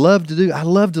I'd love to do, I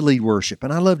love to lead worship,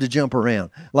 and I love to jump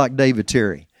around like David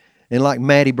Terry and like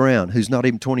Maddie Brown, who's not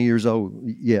even 20 years old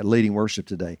yet, leading worship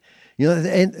today.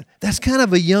 And that's kind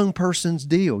of a young person's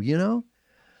deal,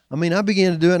 I mean, I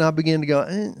began to do it, and I began to go,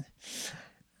 I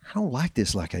don't like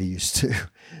this like I used to. Isn't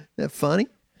that funny?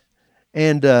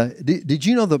 And did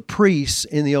you know the priests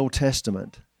in the Old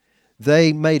Testament,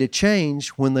 they made a change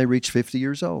when they reached 50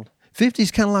 years old. 50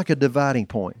 is kind of like a dividing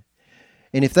point.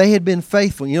 And if they had been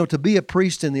faithful, to be a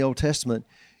priest in the Old Testament,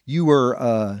 you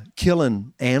were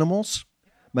killing animals,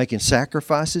 making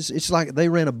sacrifices. It's like they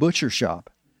ran a butcher shop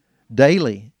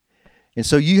daily. And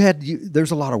so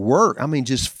there's a lot of work. I mean,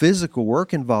 just physical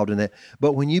work involved in that.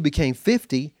 But when you became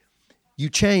 50, you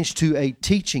changed to a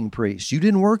teaching priest. You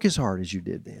didn't work as hard as you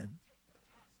did then.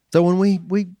 So when we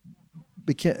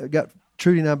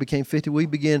Trudy and I became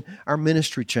 50, our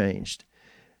ministry changed.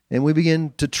 And we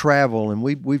began to travel, and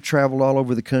we've traveled all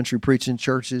over the country preaching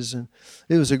churches, and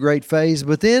it was a great phase.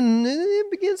 But then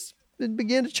it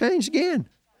began to change again.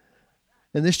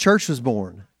 And this church was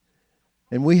born.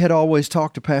 And we had always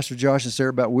talked to Pastor Josh and Sarah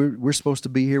about we're supposed to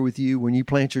be here with you when you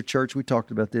plant your church. We talked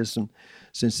about this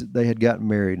since they had gotten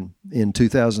married in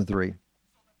 2003.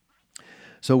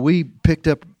 So we picked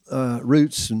up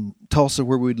roots in Tulsa,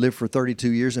 where we'd lived for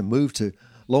 32 years, and moved to,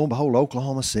 lo and behold,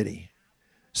 Oklahoma City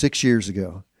 6 years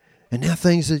ago. And now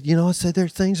things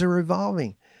are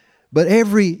evolving. But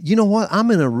you know what?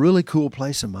 I'm in a really cool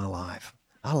place in my life.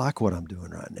 I like what I'm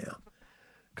doing right now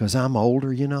because I'm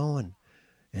older,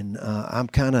 and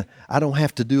I don't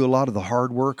have to do a lot of the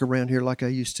hard work around here like I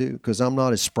used to because I'm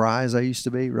not as spry as I used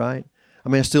to be, right? I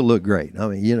mean, I still look great. I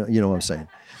mean, you know what I'm saying.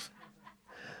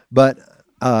 But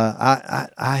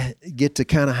I get to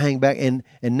kind of hang back, and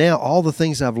now all the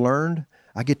things I've learned,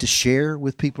 I get to share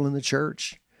with people in the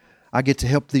church. I get to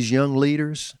help these young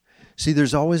leaders. See,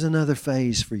 there's always another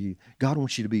phase for you. God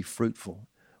wants you to be fruitful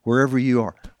wherever you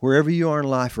are in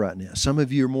life right now. Some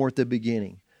of you are more at the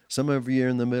beginning. Some of you are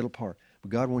in the middle part. But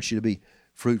God wants you to be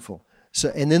fruitful.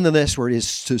 So, and then the next word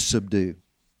is to subdue.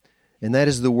 And that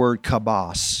is the word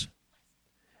kabos.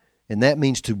 And that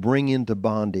means to bring into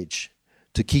bondage,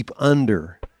 to keep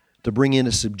under, to bring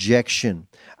into subjection.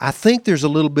 I think there's a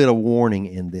little bit of warning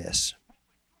in this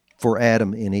for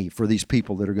Adam and Eve, for these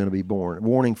people that are going to be born.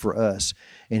 Warning for us.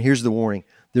 And here's the warning.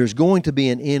 There's going to be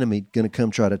an enemy going to come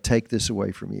try to take this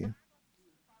away from you.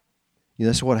 You know,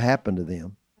 that's what happened to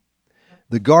them.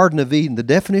 The Garden of Eden, the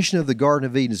definition of the Garden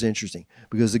of Eden is interesting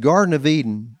because the Garden of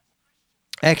Eden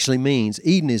actually means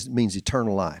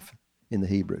eternal life in the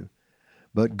Hebrew.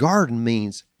 But garden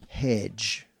means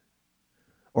hedge,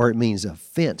 or it means a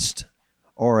fenced,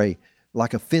 or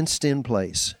like a fenced-in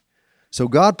place. So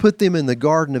God put them in the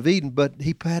Garden of Eden, but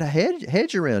He had a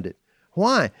hedge around it.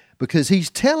 Why? Because He's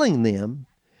telling them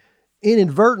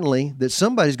inadvertently that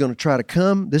somebody's going to try to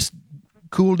come, this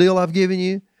cool deal I've given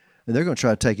you, and they're going to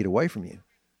try to take it away from you.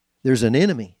 There's an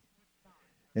enemy.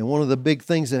 And one of the big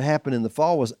things that happened in the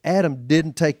fall was Adam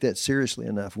didn't take that seriously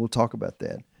enough. We'll talk about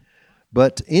that.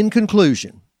 But in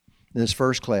conclusion, in this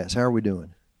first class, how are we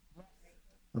doing?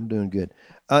 I'm doing good.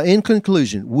 In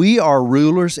conclusion, we are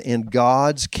rulers in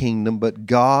God's kingdom, but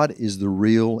God is the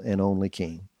real and only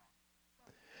King.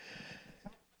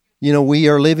 You know, we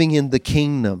are living in the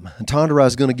kingdom. Tondera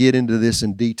is going to get into this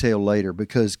in detail later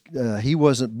because he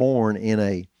wasn't born in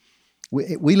a...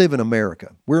 We live in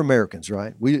America. We're Americans,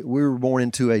 right? We were born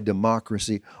into a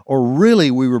democracy, or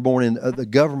really we were born in the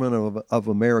government of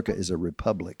America is a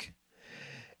republic.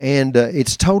 And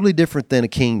it's totally different than a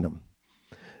kingdom.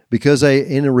 Because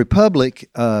in a republic,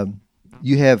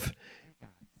 you have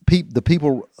the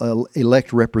people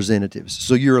elect representatives.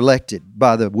 So you're elected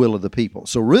by the will of the people.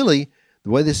 So really,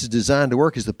 the way this is designed to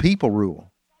work is the people rule.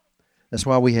 That's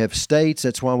why we have states.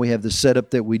 That's why we have the setup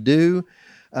that we do.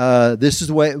 This is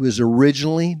the way it was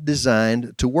originally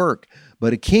designed to work.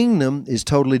 But a kingdom is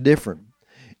totally different.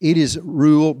 It is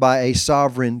ruled by a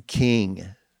sovereign king.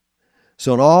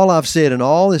 So in all I've said, in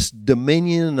all this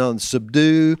dominion and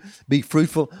subdue, be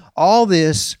fruitful, all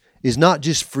this is not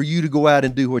just for you to go out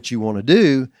and do what you want to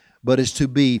do, but is to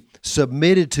be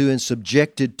submitted to and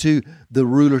subjected to the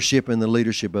rulership and the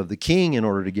leadership of the king in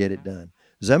order to get it done.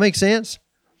 Does that make sense?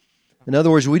 In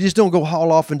other words, we just don't go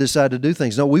haul off and decide to do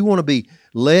things. No, we want to be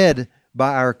led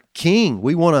by our king.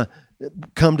 We want to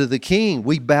come to the king.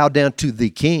 We bow down to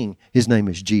the king. His name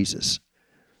is Jesus,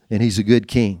 and he's a good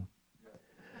king.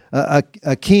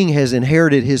 A king has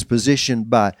inherited his position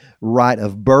by right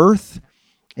of birth,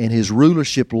 and his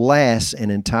rulership lasts an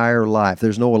entire life.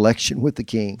 There's no election with the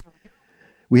king.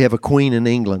 We have a queen in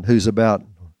England who's about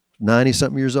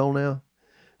 90-something years old now.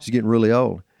 She's getting really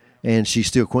old, and she's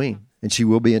still queen, and she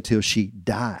will be until she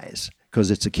dies because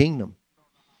it's a kingdom.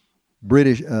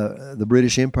 The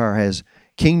British Empire has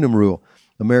kingdom rule.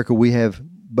 America, we have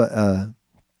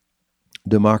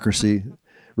democracy,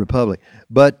 republic.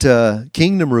 But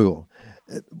kingdom rule.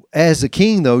 As a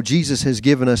king, though, Jesus has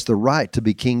given us the right to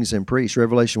be kings and priests.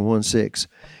 Revelation 1:6.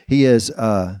 He has,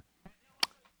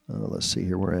 let's see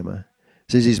here, where am I? It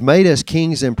says he's made us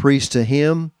kings and priests to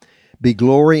him, be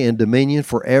glory and dominion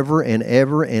forever and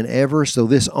ever and ever. So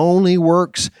this only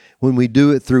works when we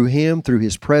do it through him, through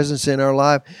his presence in our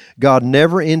life. God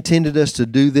never intended us to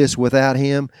do this without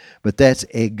him, but that's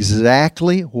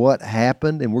exactly what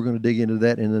happened, and we're going to dig into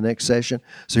that in the next session.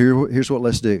 So here's what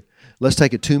let's do. Let's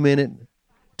take a 2-minute,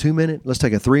 let's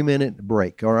take a 3-minute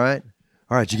break, all right?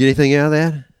 All right, did you get anything out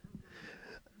of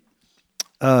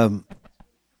that?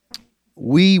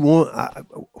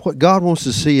 What God wants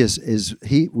to see is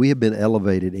we have been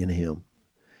elevated in him.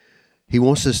 He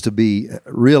wants us to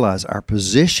realize our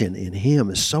position in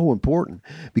him is so important,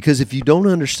 because if you don't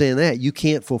understand that, you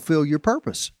can't fulfill your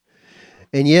purpose.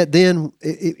 And yet then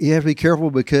you have to be careful,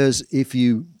 because if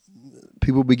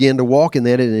people begin to walk in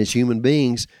that, and as human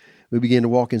beings, we begin to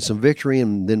walk in some victory,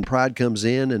 and then pride comes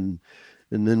in, and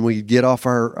then we get off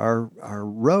our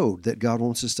road that God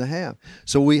wants us to have.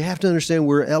 So we have to understand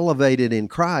we're elevated in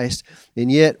Christ,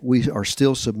 and yet we are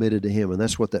still submitted to him. And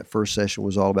that's what that first session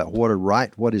was all about,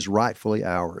 what is rightfully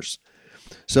ours.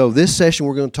 So this session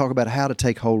we're going to talk about how to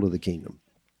take hold of the kingdom.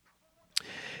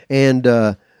 And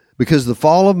because the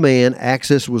fall of man,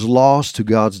 access was lost to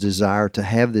God's desire to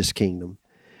have this kingdom.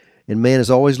 And man has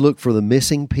always looked for the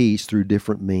missing piece through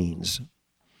different means.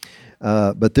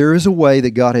 But there is a way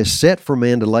that God has set for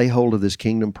man to lay hold of this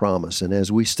kingdom promise. And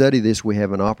as we study this, we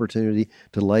have an opportunity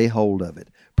to lay hold of it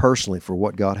personally for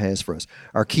what God has for us.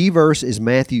 Our key verse is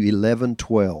Matthew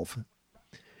 11:12.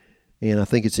 And I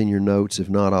think it's in your notes. If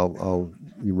not,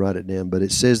 you write it down. But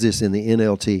it says this in the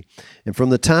NLT. And from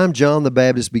the time John the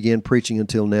Baptist began preaching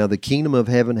until now, the kingdom of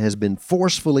heaven has been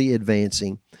forcefully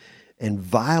advancing, and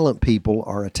violent people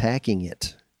are attacking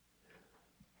it.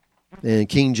 And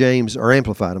King James, or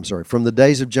Amplified, I'm sorry. From the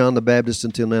days of John the Baptist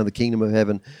until now, the kingdom of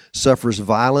heaven suffers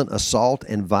violent assault,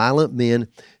 and violent men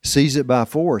seize it by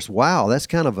force. Wow, that's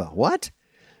kind of a what?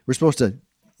 We're supposed to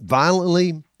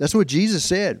violently, that's what Jesus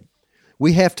said.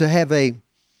 We have to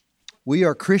we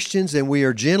are Christians and we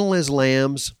are gentle as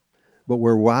lambs, but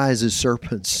we're wise as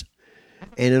serpents.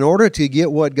 And in order to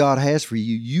get what God has for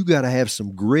you, you got to have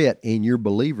some grit in your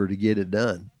believer to get it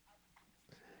done.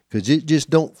 Because it just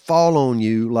don't fall on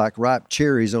you like ripe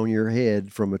cherries on your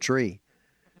head from a tree.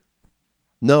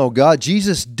 No,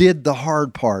 Jesus did the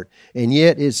hard part, and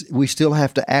yet we still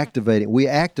have to activate it. We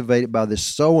activate it by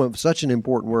such an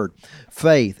important word,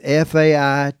 faith,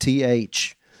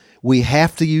 F-A-I-T-H. We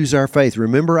have to use our faith.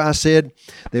 Remember I said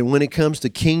that when it comes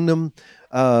to kingdom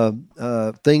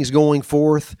things going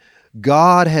forth,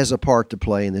 God has a part to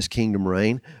play in this kingdom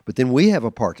reign, but then we have a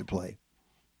part to play.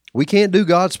 We can't do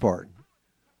God's part,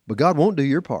 but God won't do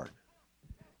your part.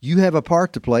 You have a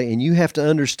part to play, and you have to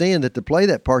understand that to play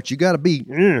that part, you got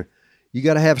to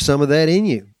have some of that in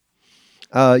you.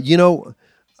 I'll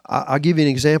give you an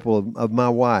example of my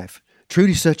wife.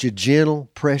 Trudy's such a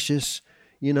gentle, precious,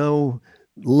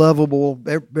 lovable.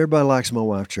 Everybody likes my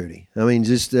wife, Trudy. I mean,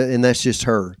 and that's just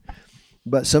her.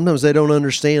 But sometimes they don't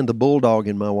understand the bulldog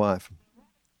in my wife.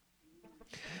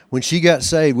 When she got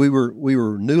saved, we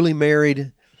were newly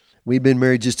married. We'd been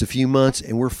married just a few months,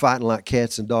 and we're fighting like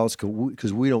cats and dogs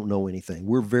because we don't know anything.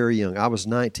 We're very young. I was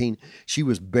 19. She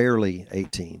was barely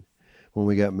 18 when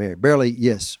we got married. Barely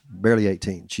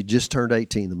 18. She just turned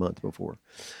 18 the month before.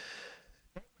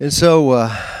 And so,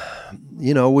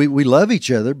 we love each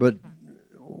other, but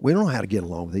we don't know how to get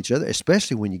along with each other,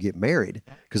 especially when you get married,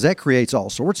 because that creates all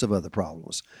sorts of other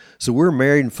problems. So we're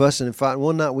married and fussing and fighting.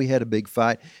 One night we had a big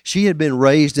fight. She had been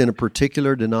raised in a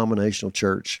particular denominational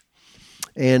church,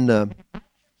 and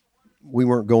we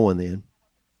weren't going then.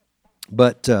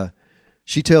 But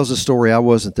she tells a story. I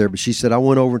wasn't there, but she said, I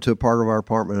went over to a part of our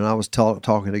apartment, and I was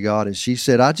talking to God, and she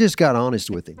said, I just got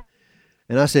honest with him.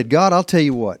 And I said, God, I'll tell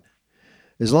you what.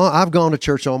 I've gone to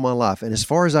church all my life, and as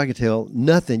far as I can tell,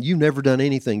 you've never done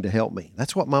anything to help me.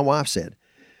 That's what my wife said.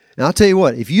 And I'll tell you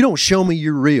what, if you don't show me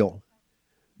you're real,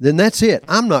 then that's it.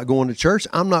 I'm not going to church.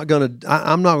 I'm not going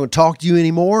to talk to you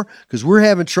anymore because we're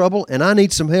having trouble and I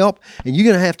need some help, and you're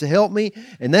going to have to help me.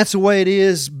 And that's the way it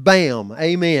is. Bam.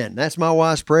 Amen. That's my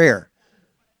wife's prayer.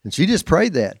 And she just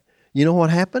prayed that. You know what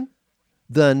happened?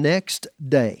 The next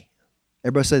day.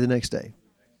 Everybody say the next day.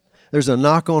 There's a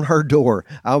knock on her door.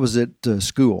 I was at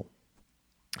school.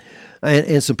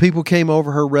 And some people came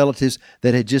over, her relatives,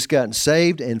 that had just gotten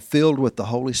saved and filled with the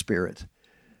Holy Spirit.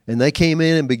 And they came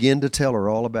in and began to tell her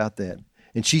all about that.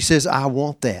 And she says, I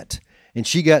want that. And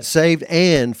she got saved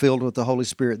and filled with the Holy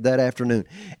Spirit that afternoon.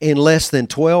 In less than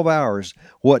 12 hours,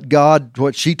 what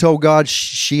she told God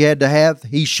she had to have,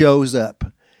 He shows up.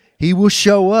 He will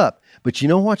show up. But you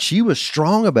know what? She was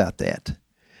strong about that.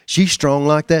 She's strong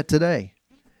like that today.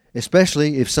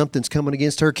 Especially if something's coming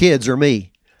against her kids or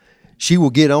me. She will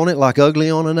get on it like ugly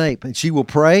on an ape, and she will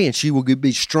pray, and she will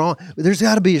be strong. There's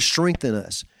got to be a strength in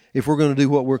us if we're going to do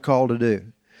what we're called to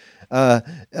do.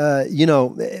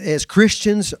 As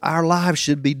Christians, our lives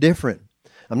should be different.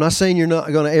 I'm not saying you're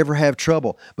not going to ever have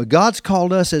trouble, but God's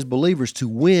called us as believers to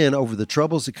win over the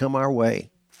troubles that come our way.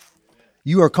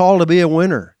 You are called to be a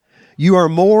winner. You are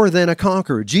more than a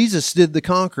conqueror. Jesus did the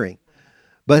conquering.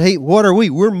 But what are we?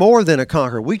 We're more than a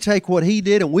conqueror. We take what He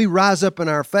did and we rise up in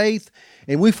our faith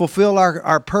and we fulfill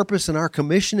our purpose and our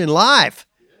commission in life.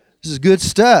 This is good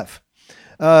stuff.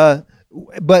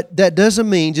 But that doesn't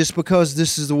mean just because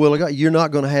this is the will of God, you're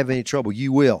not going to have any trouble.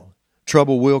 You will.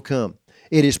 Trouble will come.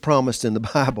 It is promised in the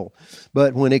Bible.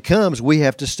 But when it comes, we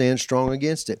have to stand strong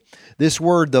against it. This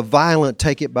word, the violent,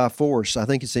 take it by force, I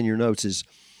think it's in your notes, is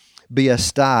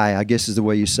biastai, I guess is the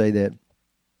way you say that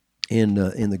in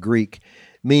the Greek.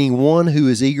 Meaning one who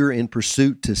is eager in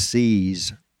pursuit to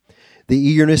seize. The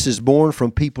eagerness is born from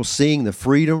people seeing the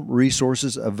freedom,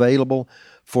 resources available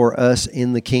for us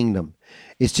in the kingdom.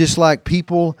 It's just like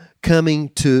people coming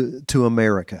to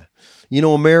America. You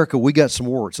know, America, we got some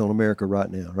warts on America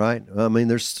right now, right? I mean,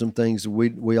 there's some things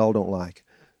we all don't like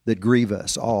that grieve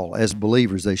us all as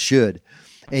believers. They should.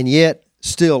 And yet,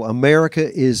 still, America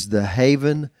is the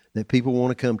haven that people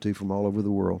want to come to from all over the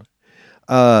world.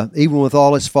 even with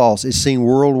all its faults, is seen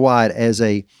worldwide as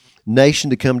a nation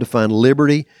to come to find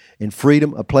liberty and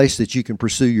freedom, a place that you can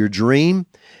pursue your dream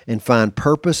and find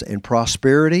purpose and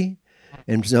prosperity.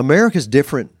 And America's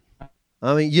different.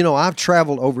 I mean, I've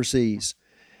traveled overseas.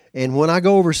 And when I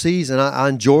go overseas, and I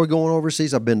enjoy going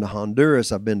overseas, I've been to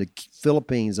Honduras, I've been to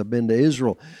Philippines, I've been to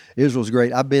Israel. Israel's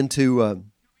great. I've been to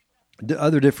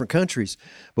other different countries.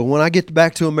 But when I get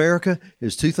back to America,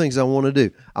 there's two things I want to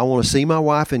do. I want to see my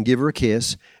wife and give her a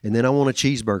kiss, and then I want a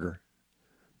cheeseburger.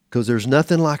 Because there's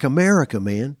nothing like America,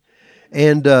 man.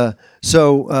 And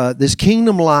so this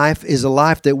kingdom life is a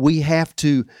life that we have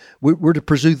to, we're to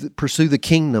pursue the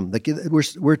kingdom.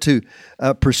 We're to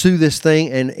pursue this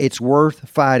thing, and it's worth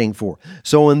fighting for.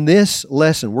 So in this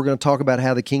lesson, we're going to talk about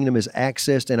how the kingdom is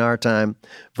accessed in our time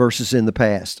versus in the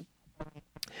past.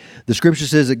 The scripture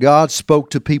says that God spoke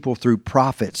to people through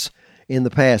prophets in the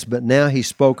past, but now He's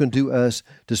spoken to us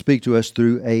to speak to us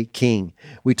through a king.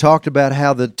 We talked about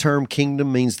how the term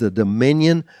kingdom means the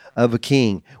dominion of a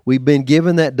king. We've been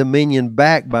given that dominion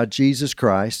back by Jesus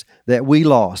Christ that we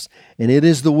lost, and it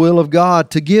is the will of God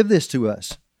to give this to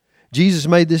us. Jesus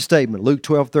made this statement, Luke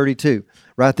 12:32.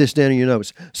 Write this down in your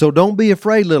notes. So don't be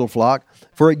afraid, little flock,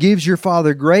 for it gives your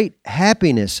Father great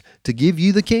happiness to give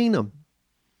you the kingdom.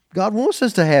 God wants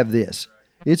us to have this.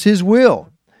 It's His will.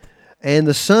 And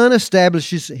the Son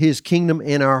establishes His kingdom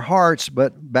in our hearts,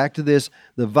 but back to this,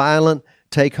 the violent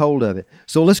take hold of it.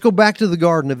 So let's go back to the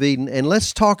Garden of Eden, and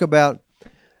let's talk about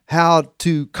how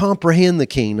to comprehend the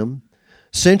kingdom.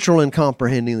 Central in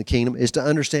comprehending the kingdom is to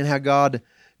understand how God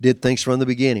did things from the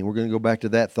beginning. We're going to go back to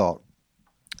that thought.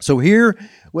 So here,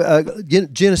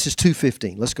 Genesis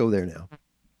 2:15. Let's go there now.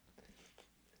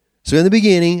 So in the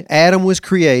beginning, Adam was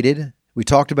created. We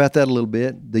talked about that a little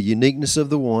bit, the uniqueness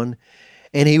of the one.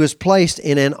 And he was placed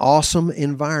in an awesome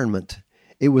environment.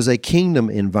 It was a kingdom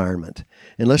environment.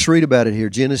 And let's read about it here.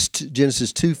 Genesis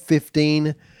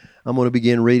 2:15, I'm going to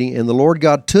begin reading. And the Lord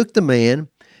God took the man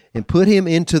and put him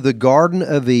into the Garden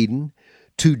of Eden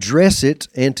to dress it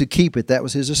and to keep it. That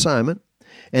was his assignment.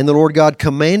 And the Lord God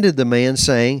commanded the man,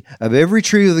 saying, of every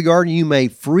tree of the garden you may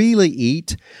freely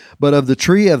eat, but of the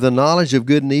tree of the knowledge of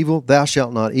good and evil thou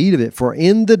shalt not eat of it. For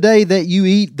in the day that you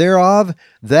eat thereof,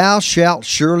 thou shalt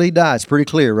surely die. It's pretty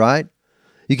clear, right?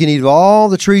 You can eat of all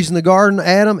the trees in the garden,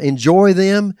 Adam, enjoy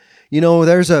them.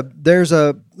 There's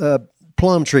a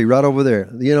plum tree right over there.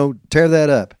 Tear that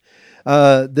up.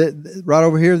 Right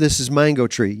over here, this is mango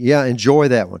tree. Yeah, enjoy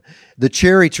that one. The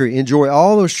cherry tree, enjoy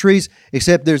all those trees,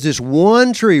 except there's this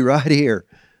one tree right here.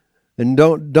 And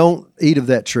don't eat of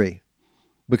that tree.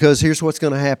 Because here's what's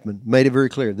going to happen. Made it very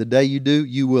clear. The day you do,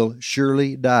 you will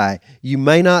surely die. You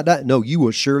may not die. No, you will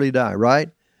surely die, right?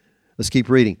 Let's keep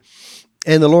reading.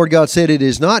 And the Lord God said, it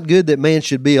is not good that man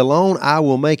should be alone. I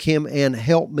will make him an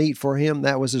helpmeet for him.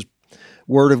 That was his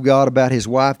word of God about his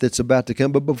wife that's about to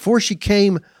come. But before she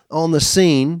came on the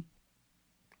scene,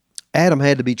 Adam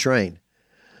had to be trained.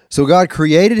 So God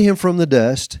created him from the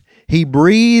dust. He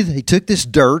took this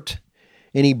dirt,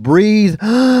 and he breathed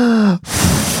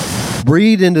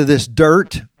into this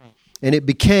dirt, and it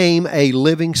became a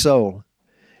living soul.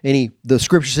 And the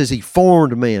scripture says he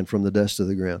formed man from the dust of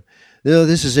the ground.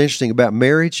 This is interesting about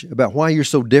marriage, about why you're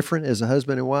so different as a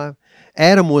husband and wife.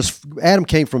 Adam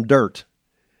came from dirt.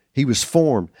 He was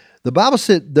formed. The Bible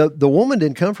said the woman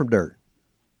didn't come from dirt.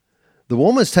 The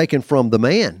woman's taken from the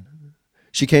man.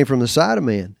 She came from the side of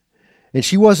man. And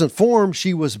she wasn't formed,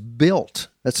 she was built.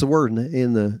 That's the word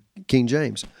in the King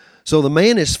James. So the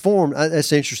man is formed.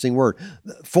 That's an interesting word.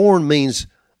 Formed means,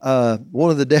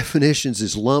 one of the definitions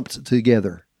is lumped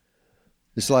together.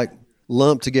 It's like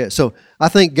lumped together. So I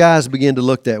think guys begin to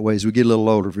look that way as we get a little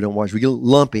older. If we don't watch, we get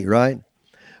lumpy, right?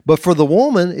 But for the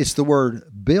woman, it's the word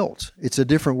built. It's a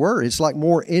different word. It's like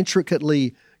more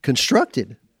intricately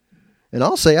constructed. And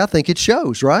I'll say, I think it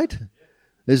shows, right?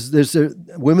 There's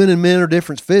women and men are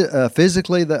different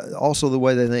physically, also the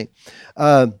way they think.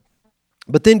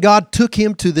 But then God took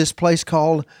him to this place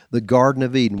called the Garden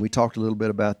of Eden. We talked a little bit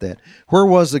about that. Where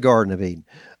was the Garden of Eden?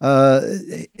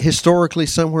 Historically,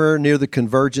 somewhere near the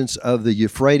convergence of the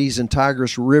Euphrates and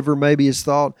Tigris River, maybe it's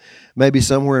thought. Maybe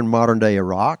somewhere in modern-day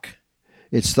Iraq,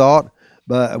 it's thought.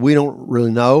 But we don't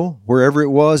really know. Wherever it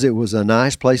was a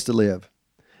nice place to live.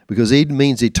 Because Eden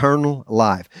means eternal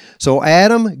life. So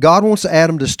God wants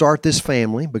Adam to start this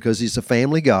family because he's a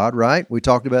family God, right? We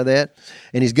talked about that.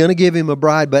 And he's going to give him a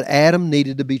bride, but Adam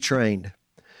needed to be trained.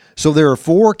 So there are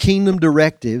 5 kingdom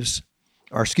directives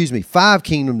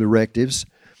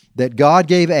that God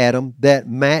gave Adam that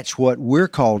match what we're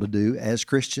called to do as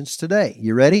Christians today.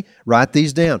 You ready? Write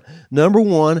these down. Number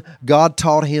 1, God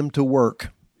taught him to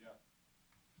work.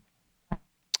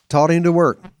 Taught him to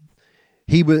work.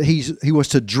 He was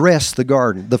to dress the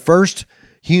garden. The first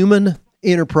human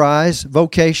enterprise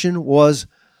vocation was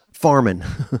farming,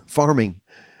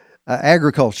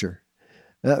 agriculture.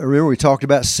 Remember, we talked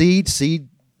about seeds.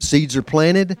 Seeds are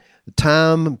planted.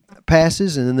 Time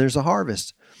passes, and then there's a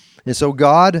harvest. And so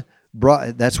God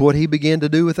that's what he began to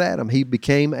do with Adam. He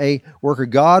became a worker.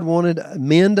 God wanted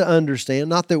men to understand,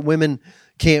 not that women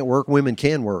can't work, women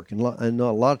can work. And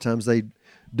a lot of times they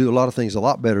do a lot of things a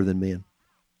lot better than men.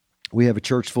 We have a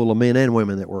church full of men and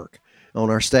women that work on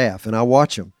our staff, and I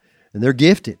watch them, and they're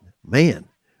gifted. Man,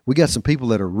 we got some people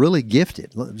that are really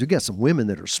gifted. We got some women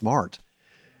that are smart.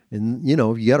 And, you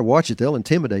got to watch it. They'll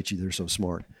intimidate you. They're so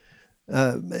smart.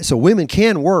 So women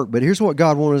can work, but here's what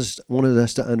God wanted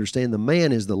us to understand. The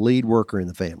man is the lead worker in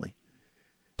the family.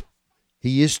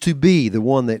 He is to be the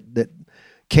one that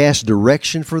casts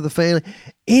direction for the family.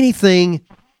 Anything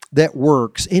that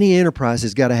works, any enterprise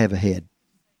has got to have a head.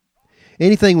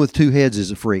 Anything with two heads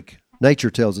is a freak. Nature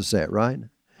tells us that, right?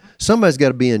 Somebody's got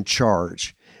to be in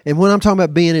charge. And when I'm talking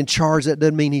about being in charge, that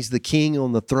doesn't mean he's the king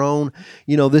on the throne.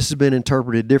 This has been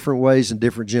interpreted different ways in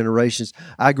different generations.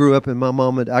 I grew up in the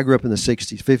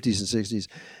 60s, 50s and 60s.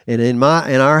 And in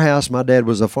our house, my dad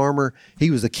was a farmer.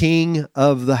 He was the king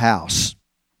of the house.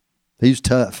 He was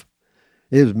tough.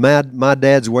 It was my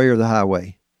dad's way or the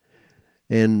highway.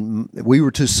 And we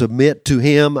were to submit to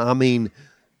him,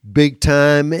 big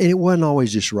time. And it wasn't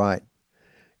always just right.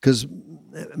 Because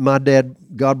my dad,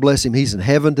 God bless him, he's in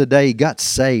heaven today. He got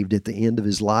saved at the end of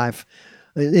his life.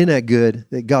 Isn't that good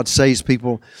that God saves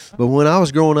people? But when I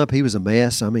was growing up, he was a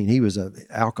mess. He was an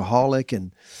alcoholic.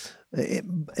 And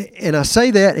I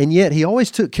say that, and yet he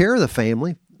always took care of the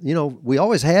family. We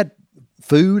always had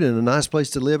food and a nice place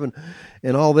to live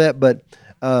and all that. But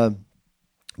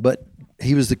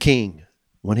he was the king.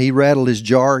 When he rattled his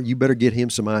jar, you better get him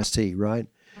some iced tea, right?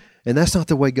 And that's not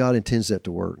the way God intends that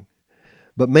to work.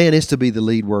 But man is to be the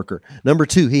lead worker. Number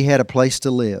 2, he had a place to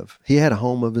live. He had a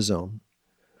home of his own.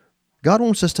 God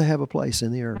wants us to have a place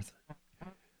in the earth.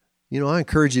 I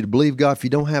encourage you to believe God. If you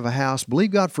don't have a house,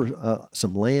 believe God for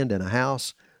some land and a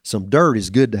house. Some dirt is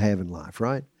good to have in life,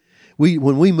 right?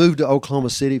 When we moved to Oklahoma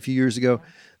City a few years ago,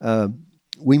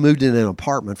 we moved in an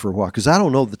apartment for a while because I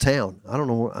don't know the town. I don't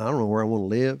know where I want to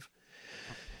live.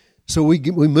 So we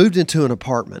moved into an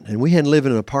apartment, and we hadn't lived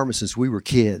in an apartment since we were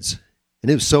kids. And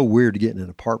it was so weird to get in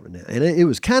an apartment now. And it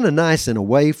was kind of nice in a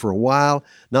way for a while,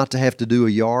 not to have to do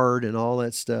a yard and all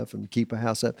that stuff and keep a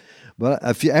house up. But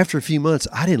after a few months,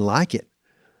 I didn't like it.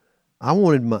 I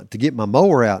wanted to get my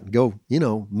mower out and go,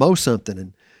 mow something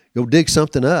and go dig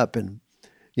something up. And,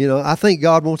 I think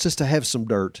God wants us to have some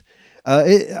dirt.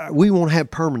 We won't have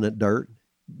permanent dirt,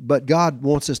 but God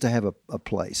wants us to have a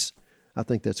place. I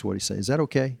think that's what he's saying. Is that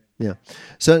okay? Yeah.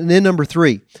 So and then number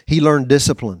 3, he learned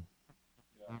discipline.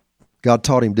 God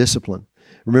taught him discipline.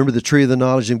 Remember the tree of the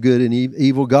knowledge of good and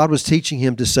evil? God was teaching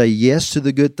him to say yes to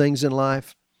the good things in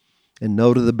life and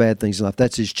no to the bad things in life.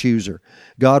 That's his chooser.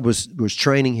 God was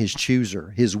training his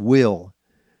chooser, his will.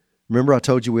 Remember I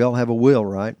told you we all have a will,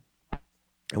 right?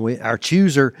 And our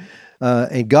chooser,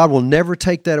 and God will never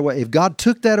take that away. If God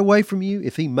took that away from you,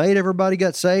 if he made everybody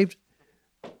got saved,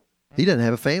 he doesn't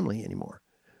have a family anymore.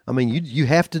 You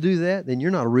have to do that, then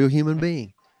you're not a real human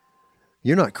being.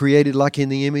 You're not created like in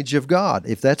the image of God,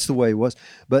 if that's the way it was.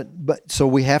 But so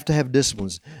we have to have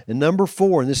disciplines. And number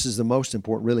 4, and this is the most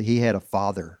important, really, he had a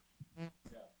father.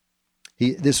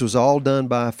 This was all done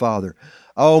by a father.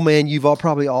 Oh, man, you've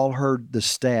probably all heard the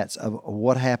stats of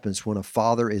what happens when a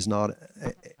father is not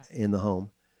in the home.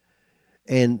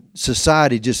 And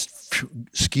society just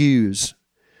skews.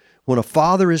 When a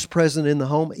father is present in the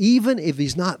home, even if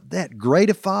he's not that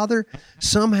great a father,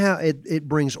 somehow it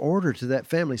brings order to that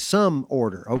family, some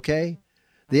order, okay?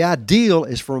 The ideal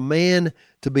is for a man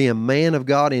to be a man of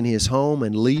God in his home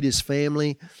and lead his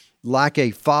family like a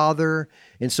father.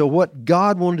 And so what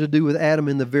God wanted to do with Adam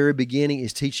in the very beginning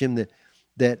is teach him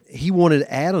that he wanted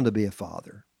Adam to be a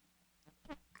father.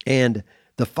 And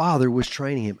the father was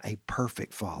training him a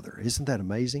perfect father. Isn't that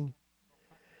amazing?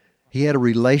 He had a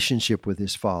relationship with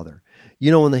his father.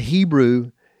 In the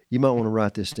Hebrew, you might want to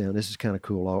write this down. This is kind of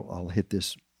cool. I'll hit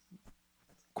this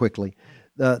quickly.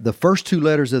 The first 2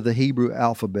 letters of the Hebrew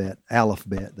alphabet,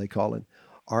 they call it,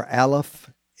 are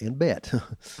Aleph and Bet.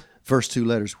 First 2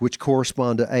 letters, which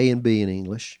correspond to A and B in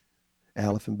English,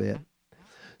 Aleph and Bet.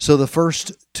 So the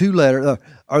first 2 letters,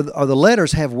 are the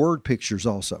letters have word pictures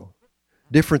also,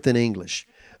 different than English.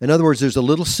 In other words, there's a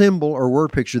little symbol or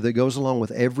word picture that goes along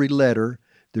with every letter.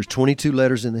 There's 22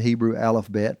 letters in the Hebrew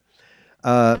alphabet.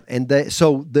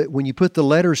 So when you put the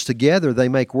letters together, they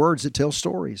make words that tell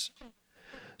stories.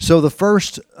 So the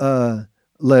first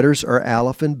letters are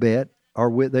Aleph and Bet.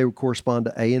 they correspond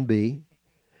to A and B.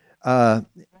 And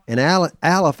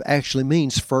Aleph actually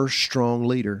means first strong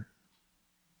leader.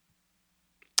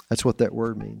 That's what that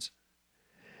word means.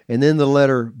 And then the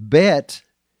letter Bet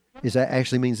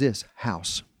actually means this,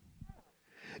 house.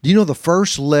 Do you know the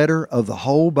first letter of the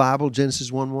whole Bible,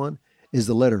 Genesis 1:1, is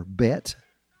the letter Bet?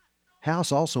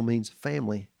 House also means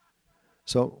family.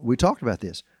 So we talked about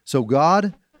this. So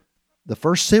God, the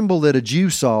first symbol that a Jew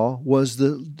saw was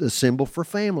the symbol for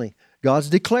family. God's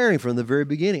declaring from the very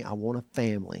beginning, I want a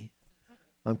family.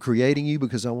 I'm creating you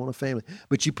because I want a family.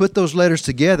 But you put those letters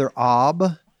together,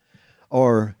 Ab,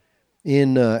 or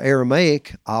in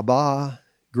Aramaic, Abba,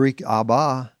 Greek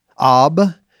Abba, Ab.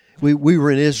 We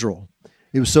were in Israel.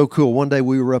 It was so cool. One day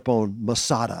we were up on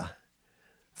Masada,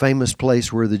 famous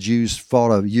place where the Jews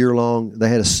fought a year-long, they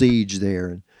had a siege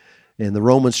there. And the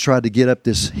Romans tried to get up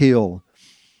this hill.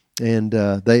 And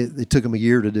it took them a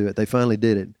year to do it. They finally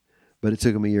did it. But it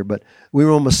took them a year. But we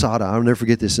were on Masada. I'll never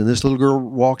forget this. And this little girl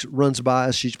runs by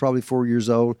us. She's probably 4 years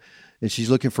old. And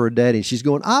she's looking for her daddy. And she's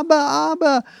going, Abba,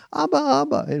 Abba, Abba,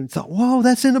 Abba. And thought, whoa,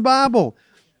 that's in the Bible.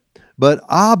 But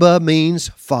Abba means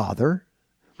father,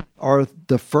 or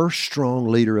the first strong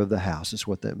leader of the house. Is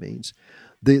what that means.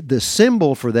 The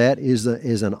symbol for that is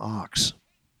an ox.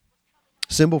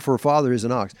 Symbol for a father is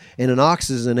an ox. And an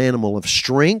ox is an animal of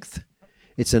strength.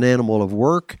 It's an animal of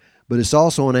work. But it's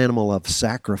also an animal of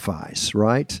sacrifice,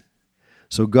 right?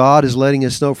 So God is letting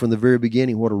us know from the very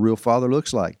beginning what a real father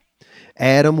looks like.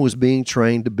 Adam was being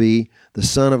trained to be the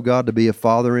son of God, to be a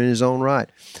father in his own right.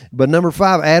 But number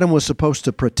 5, Adam was supposed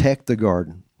to protect the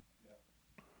garden.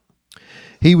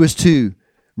 He was to,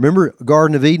 remember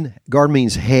Garden of Eden? Garden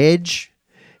means hedge.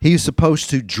 He was supposed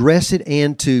to dress it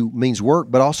and means work,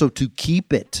 but also to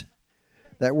keep it.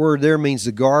 That word there means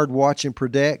to guard, watch, and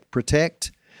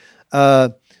protect.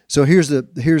 So here's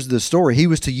the story. He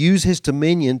was to use his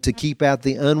dominion to keep out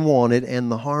the unwanted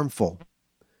and the harmful.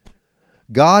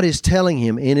 God is telling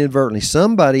him inadvertently,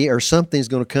 somebody or something's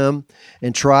going to come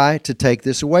and try to take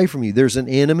this away from you. There's an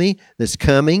enemy that's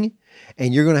coming,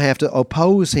 and you're going to have to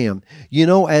oppose him. You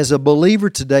know, as a believer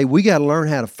today, we got to learn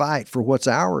how to fight for what's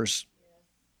ours.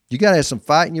 You got to have some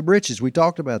fight in your britches. We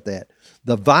talked about that.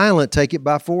 The violent take it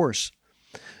by force.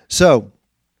 So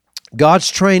God's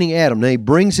training Adam. Now he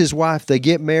brings his wife. They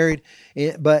get married,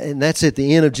 and that's at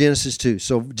the end of Genesis 2.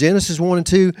 So Genesis 1 and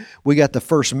 2, we got the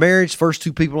first marriage. First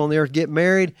two people on the earth get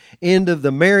married. End of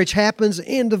the marriage happens.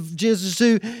 End of Genesis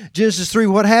 2. Genesis 3,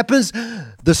 what happens?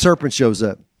 The serpent shows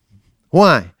up.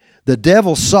 Why? The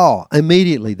devil saw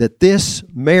immediately that this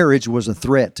marriage was a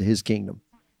threat to his kingdom,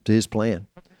 to his plan.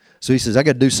 So he says, I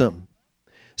got to do something.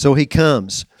 So he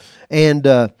comes, and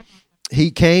he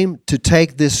came to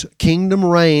take this kingdom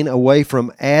reign away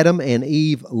from Adam and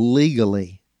Eve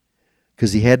legally,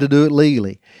 because he had to do it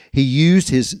legally. He used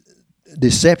his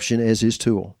deception as his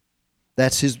tool.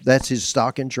 That's his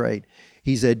stock and trade.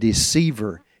 He's a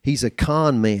deceiver. He's a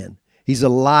con man. He's a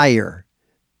liar.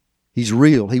 He's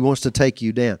real. He wants to take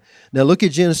you down. Now look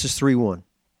at Genesis 3:1.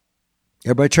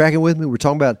 Everybody tracking with me? We're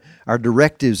talking about our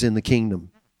directives in the kingdom.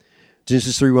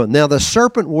 Genesis 3:1. Now the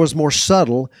serpent was more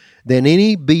subtle than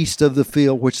any beast of the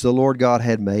field which the Lord God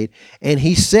had made. And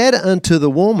he said unto the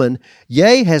woman,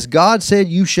 Yea, has God said,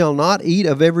 you shall not eat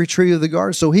of every tree of the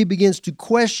garden? So he begins to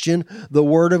question the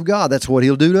word of God. That's what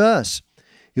he'll do to us.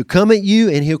 He'll come at you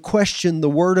and he'll question the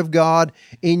word of God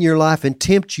in your life and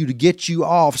tempt you to get you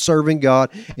off serving God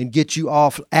and get you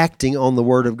off acting on the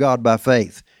word of God by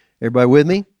faith. Everybody with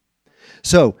me?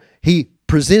 So he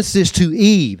presents this to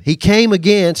Eve. He came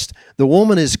against, the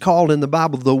woman is called in the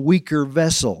Bible the weaker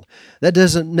vessel. That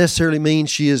doesn't necessarily mean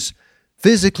she is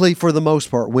physically, for the most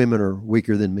part, women are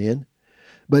weaker than men.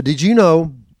 But did you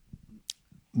know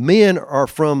men are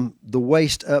from the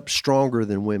waist up stronger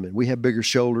than women? We have bigger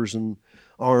shoulders and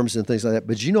arms and things like that.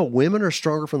 But you know women are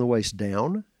stronger from the waist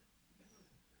down?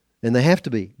 And they have to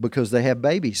be, because they have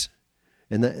babies.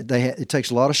 And it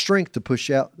takes a lot of strength to push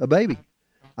out a baby.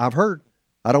 I've heard.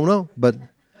 I don't know, but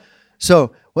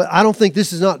so I don't think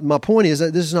this is not, my point is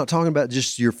that this is not talking about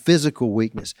just your physical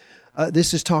weakness.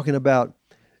 This is talking about,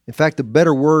 in fact, the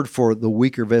better word for the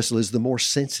weaker vessel is the more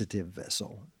sensitive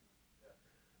vessel.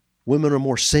 Women are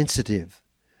more sensitive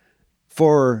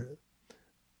for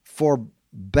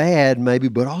bad maybe,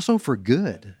 but also for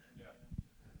good.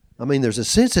 I mean, there's a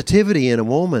sensitivity in a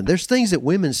woman. There's things that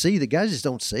women see that guys just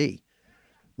don't see.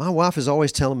 My wife is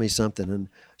always telling me something, and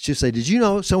she'll say, did you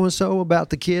know so-and-so about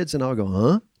the kids? And I'll go,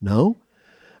 huh? No.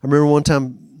 I remember one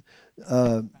time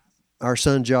our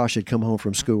son Josh had come home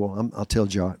from school. I'll tell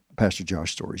Pastor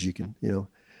Josh stories. You can,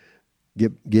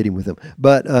 get him with him.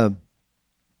 But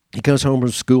he comes home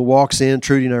from school, walks in.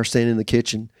 Trudy and I are standing in the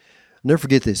kitchen. never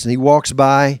forget this. And he walks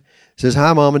by, says,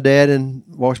 "Hi, Mom and Dad," and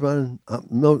walks by. And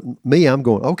I'm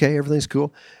going, "Okay, everything's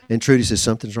cool." And Trudy says,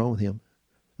 "Something's wrong with him."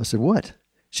 I said, "What?"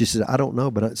 She said, "I don't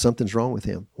know, but something's wrong with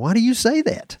him." "Why do you say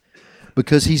that?"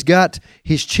 "Because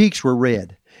his cheeks were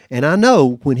red. And I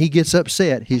know when he gets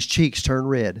upset, his cheeks turn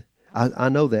red. I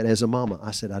know that as a mama."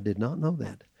 I said, "I did not know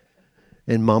that."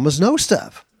 And mamas know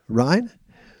stuff, right?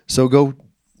 So go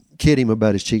kid him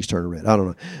about his cheeks turning red. I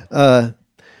don't know.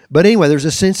 But anyway, there's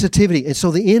a sensitivity. And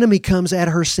so the enemy comes at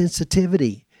her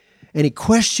sensitivity. And he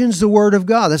questions the word of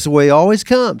God. That's the way he always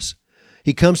comes.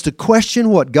 He comes to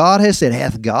question what God has said.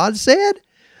 Hath God said?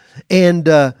 And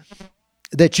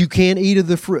that you can't eat of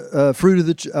the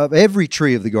fruit of every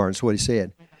tree of the garden. That's what he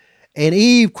said. And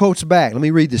Eve quotes back. Let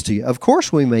me read this to you. "Of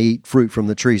course we may eat fruit from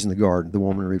the trees in the garden," the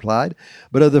woman replied.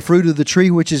 "But of the fruit of the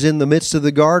tree which is in the midst of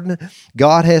the garden,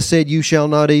 God has said, you shall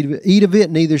not eat of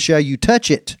it, neither shall you touch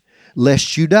it,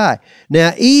 lest you die."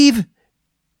 Now Eve,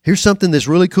 here's something that's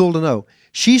really cool to know.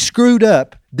 She screwed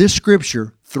up this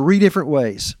scripture 3 different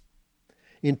ways.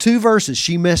 In 2 verses,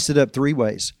 she messed it up 3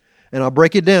 ways. And I'll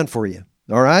break it down for you.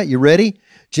 All right, you ready?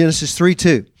 Genesis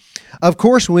 3:2. "Of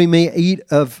course we may eat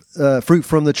of fruit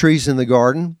from the trees in the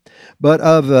garden, but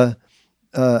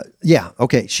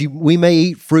we may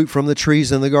eat fruit from the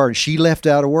trees in the garden." She left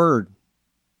out a word.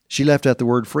 She left out the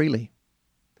word freely,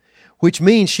 which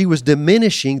means she was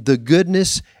diminishing the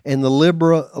goodness and the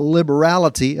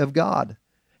liberality of God,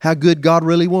 how good God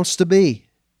really wants to be.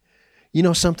 You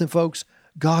know something, folks?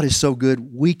 God is so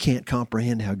good, we can't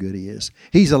comprehend how good He is.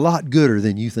 He's a lot gooder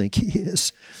than you think He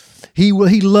is. He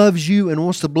loves you and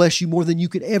wants to bless you more than you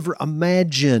could ever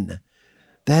imagine.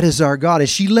 That is our God. And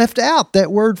she left out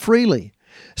that word freely.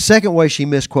 Second way she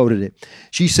misquoted it.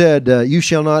 She said, "You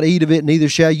shall not eat of it, neither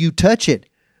shall you touch it."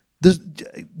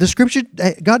 The scripture,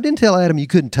 God didn't tell Adam you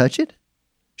couldn't touch it.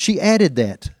 She added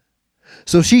that.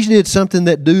 So she did something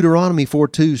that Deuteronomy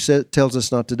 4:2 tells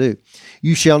us not to do.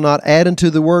 "You shall not add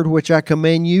unto the word which I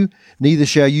command you, neither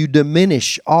shall you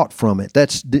diminish aught from it."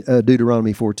 That's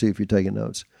Deuteronomy 4:2 if you're taking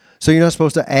notes. So you're not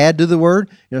supposed to add to the word.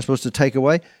 You're not supposed to take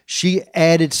away. She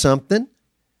added something,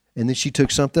 and then she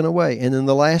took something away. And then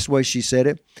the last way she said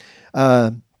it,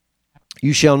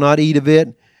 "You shall not eat of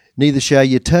it, neither shall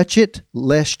you touch it,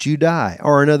 lest you die."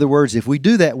 Or in other words, if we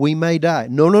do that, we may die.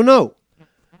 No.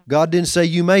 God didn't say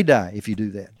you may die if you do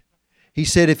that. He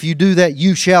said if you do that,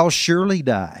 you shall surely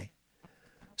die.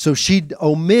 So she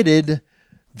omitted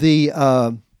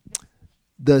the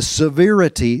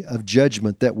severity of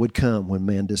judgment that would come when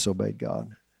man disobeyed God.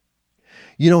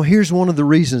 You know, here's one of the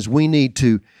reasons we need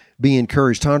to be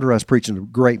encouraged. Tondera's preaching a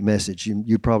great message.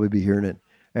 You'd probably be hearing it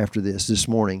after this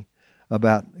morning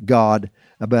about God,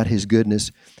 about His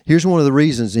goodness. Here's one of the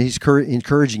reasons He's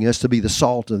encouraging us to be the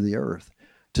salt of the earth,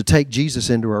 to take Jesus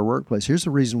into our workplace. Here's the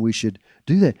reason we should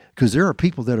do that, because there are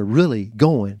people that are really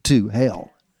going to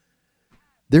hell.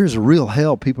 There's a real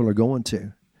hell people are going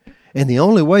to. And the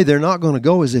only way they're not going to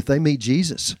go is if they meet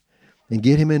Jesus and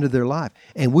get Him into their life.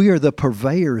 And we are the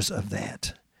purveyors of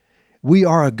that. We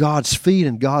are God's feet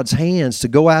and God's hands to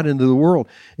go out into the world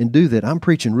and do that. I'm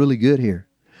preaching really good here.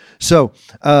 So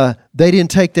they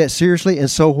didn't take that seriously, and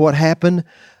so what happened?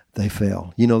 They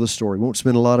fell. You know the story. Won't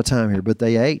spend a lot of time here, but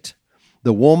they ate.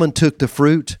 The woman took the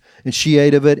fruit, and she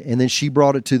ate of it, and then she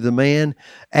brought it to the man.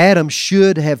 Adam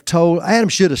should have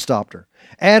stopped her.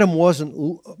 Adam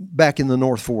wasn't back in the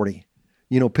North 40,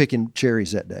 picking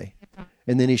cherries that day.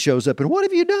 And then he shows up, and "What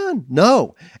have you done?"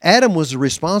 No, Adam was the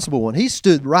responsible one. He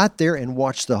stood right there and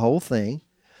watched the whole thing.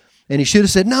 And he should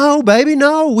have said, "No, baby,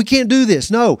 no, we can't do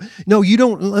this. No, you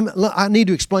don't. I need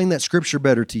to explain that scripture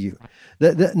better to you.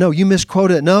 No, you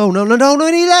misquoted it. No, don't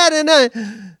need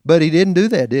that." But he didn't do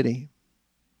that, did he?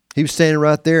 He was standing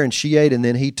right there, and she ate, and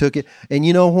then he took it. And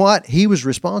you know what? He was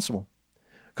responsible,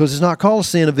 because it's not called the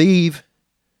sin of Eve.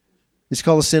 It's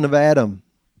called the sin of Adam.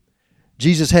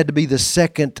 Jesus had to be the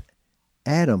second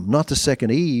Adam, not the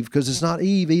second Eve, because it's not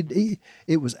Eve.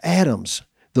 It was Adam's,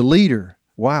 the leader.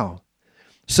 Wow.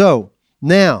 So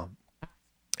now,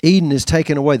 Eden is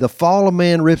taken away. The fall of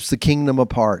man rips the kingdom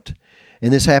apart.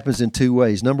 And this happens in 2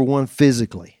 ways. Number one,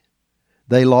 physically.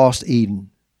 They lost Eden.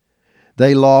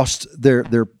 They lost their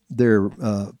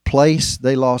place.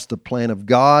 They lost the plan of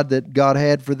God that God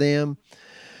had for them.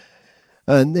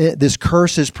 And this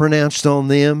curse is pronounced on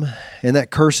them, and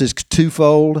that curse is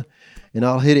twofold. And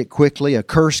I'll hit it quickly. A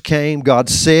curse came. God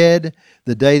said,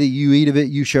 "The day that you eat of it,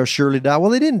 you shall surely die."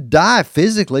 Well, they didn't die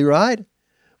physically, right?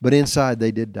 But inside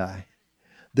they did die.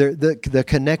 The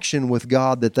connection with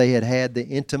God that they had, the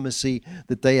intimacy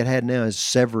that they had now is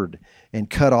severed and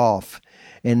cut off.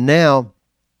 And now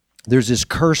there's this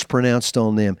curse pronounced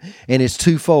on them, and it's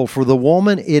twofold. For the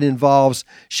woman, it involves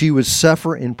she would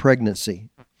suffer in pregnancy.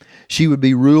 She would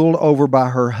be ruled over by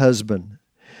her husband.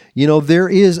 You know, there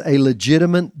is a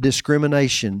legitimate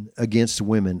discrimination against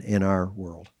women in our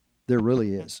world. There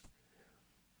really is.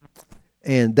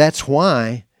 And that's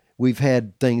why we've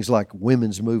had things like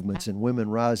women's movements and women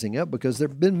rising up, because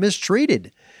they've been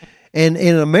mistreated. And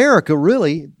in America,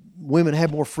 really, women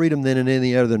have more freedom than in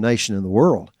any other nation in the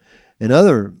world. In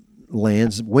other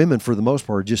lands, women, for the most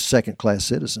part, are just second-class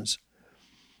citizens.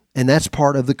 And that's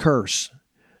part of the curse.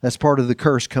 That's part of the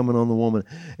curse coming on the woman.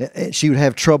 She would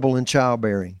have trouble in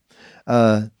childbearing.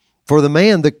 For the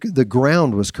man, the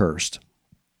ground was cursed.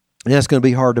 And that's going to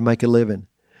be hard to make a living.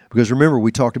 Because remember,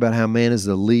 we talked about how man is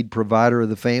the lead provider of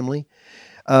the family.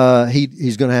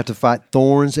 He's going to have to fight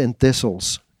thorns and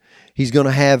thistles. He's going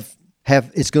to have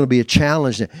it's going to be a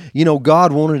challenge. You know,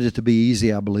 God wanted it to be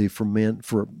easy, I believe, for men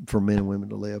and women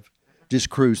to live. Just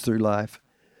cruise through life.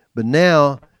 But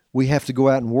now we have to go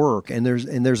out and work, and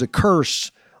there's a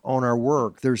curse on our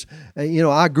work. There's, you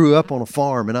know, I grew up on a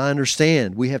farm, and I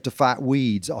understand we have to fight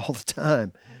weeds all the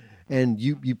time. And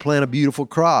you plant a beautiful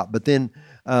crop, but then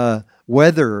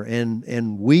weather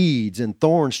and weeds and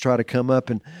thorns try to come up.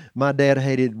 And my dad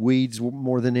hated weeds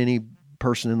more than any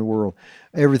person in the world.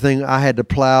 Everything I had to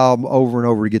plow over and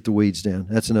over to get the weeds down.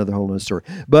 That's another whole other story.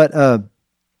 But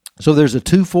so there's a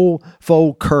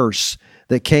twofold curse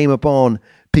that came upon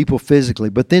people physically,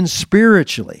 but then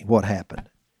spiritually, what happened?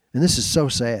 And this is so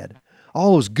sad.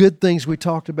 All those good things we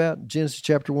talked about in Genesis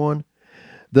chapter 1,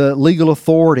 the legal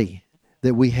authority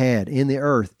that we had in the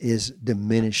earth is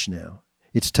diminished now.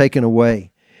 It's taken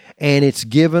away, and it's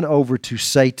given over to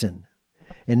Satan.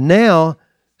 And now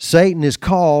Satan is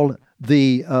called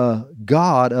the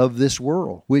God of this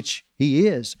world, which he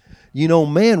is. You know,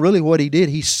 man, really what he did,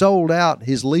 he sold out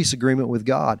his lease agreement with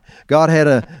God. God had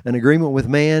an agreement with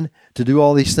man to do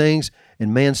all these things,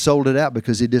 and man sold it out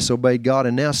because he disobeyed God.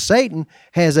 And now Satan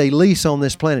has a lease on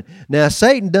this planet. Now,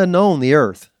 Satan doesn't own the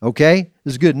earth, okay?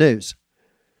 This is good news.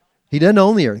 He doesn't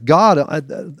own the earth. God,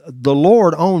 the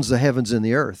Lord owns the heavens and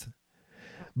the earth.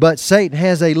 But Satan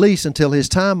has a lease until his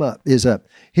time is up.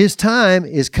 His time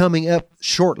is coming up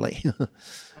shortly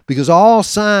because all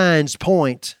signs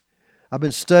point. I've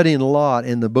been studying a lot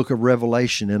in the book of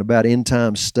Revelation and about end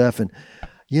time stuff. And,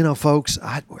 you know, folks,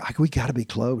 we got to be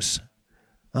close.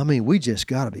 I mean, we just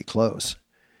got to be close.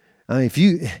 I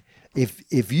mean,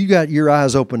 if you got your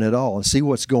eyes open at all and see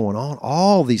what's going on,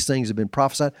 all these things have been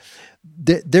prophesied.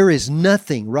 There is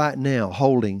nothing right now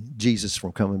holding Jesus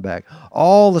from coming back.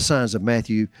 All the signs of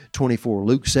Matthew 24,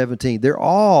 Luke 17, they're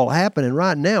all happening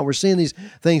right now. We're seeing these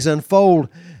things unfold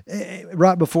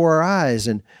right before our eyes,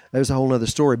 and there's a whole other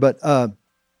story. But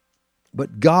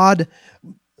God,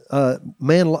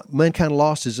 mankind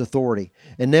lost his authority,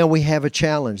 and now we have a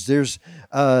challenge.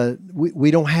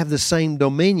 We don't have the same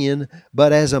dominion,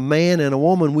 but as a man and a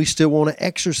woman, we still want to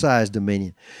exercise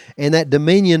dominion. And that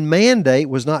dominion mandate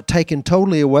was not taken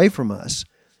totally away from us,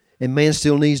 and man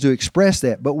still needs to express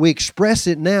that. But we express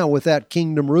it now without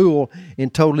kingdom rule in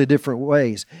totally different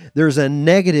ways. There's a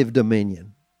negative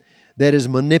dominion that is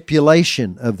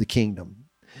manipulation of the kingdom.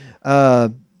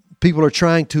 People are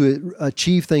trying to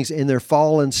achieve things in their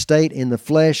fallen state in the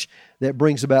flesh that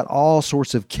brings about all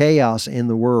sorts of chaos in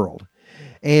the world.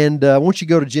 And I want you to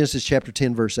go to Genesis chapter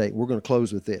 10, verse 8. We're going to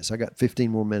close with this. I got 15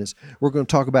 more minutes. We're going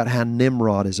to talk about how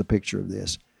Nimrod is a picture of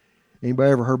this.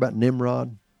 Anybody ever heard about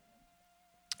Nimrod?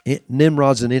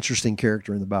 Nimrod's an interesting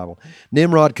character in the Bible.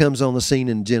 Nimrod comes on the scene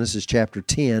in Genesis chapter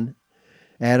 10.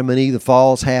 Adam and Eve, the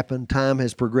falls happened. Time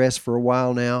has progressed for a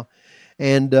while now.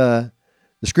 And the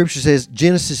scripture says,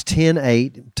 Genesis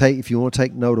 10:8, if you want to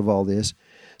take note of all this,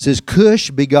 says,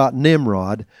 Cush begot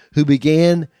Nimrod, who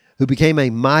became a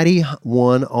mighty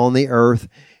one on the earth.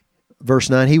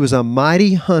 Verse 9, he was a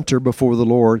mighty hunter before the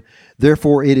Lord.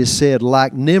 Therefore it is said,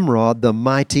 like Nimrod, the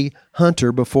mighty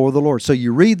hunter before the Lord. So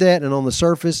you read that, and on the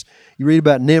surface, you read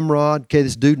about Nimrod. Okay,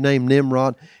 this dude named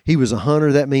Nimrod, he was a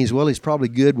hunter. That means, well, he's probably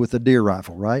good with a deer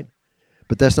rifle, right?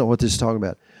 But that's not what this is talking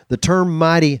about. The term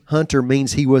mighty hunter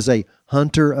means he was a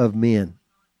hunter of men.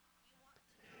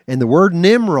 And the word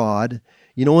Nimrod,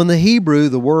 you know, in the Hebrew,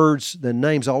 the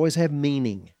names always have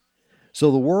meaning. So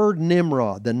the word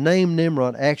Nimrod, the name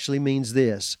Nimrod actually means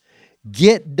this: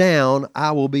 get down,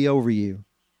 I will be over you.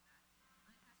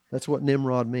 That's what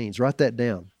Nimrod means. Write that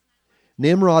down.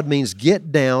 Nimrod means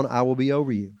get down, I will be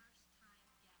over you.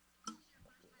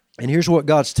 And here's what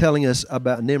God's telling us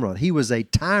about Nimrod. He was a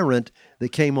tyrant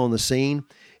that came on the scene.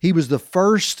 He was the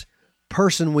first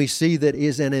person we see that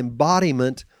is an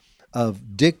embodiment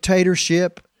of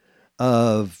dictatorship,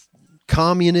 of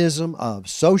communism, of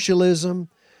socialism.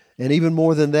 and even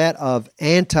more than that, of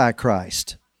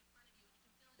Antichrist.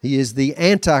 He is the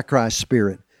Antichrist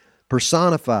spirit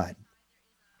personified.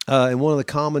 In one of the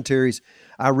commentaries,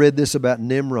 I read this about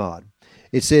Nimrod.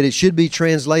 It said it should be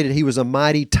translated, he was a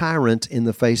mighty tyrant in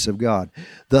the face of God.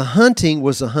 The hunting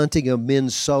was the hunting of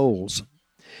men's souls.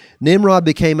 Nimrod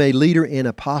became a leader in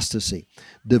apostasy,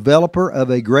 developer of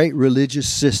a great religious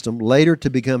system, later to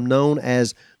become known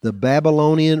as the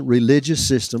Babylonian religious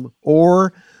system,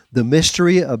 or the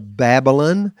mystery of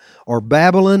Babylon. Or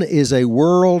Babylon is a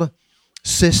world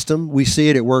system. We see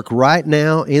it at work right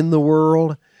now in the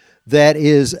world. That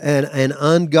is an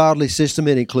ungodly system.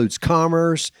 It includes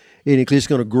commerce. It's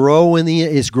going to grow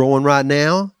it's growing right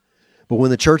now. But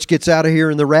when the church gets out of here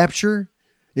in the rapture,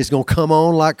 it's going to come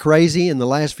on like crazy in the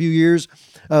last few years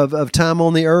of time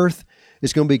on the earth.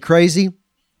 It's going to be crazy.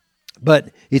 But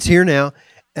it's here now.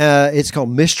 It's called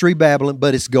Mystery Babylon,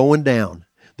 but it's going down.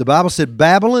 The Bible said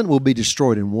Babylon will be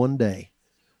destroyed in one day.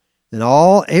 And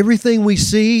everything we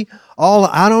see,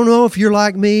 I don't know if you're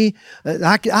like me,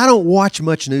 I don't watch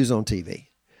much news on TV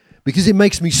because it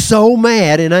makes me so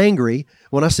mad and angry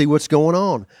when I see what's going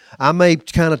on. I may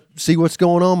kind of see what's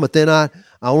going on, but then I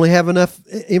only have enough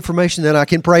information that I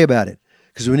can pray about it,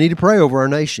 because we need to pray over our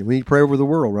nation. We need to pray over the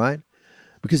world, right?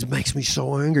 Because it makes me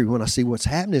so angry when I see what's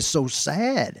happening. It's so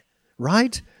sad,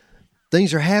 right?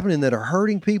 Things are happening that are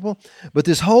hurting people. But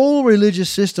this whole religious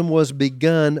system was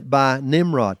begun by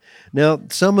Nimrod. Now,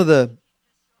 some of the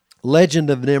legend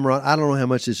of Nimrod, I don't know how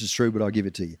much this is true, but I'll give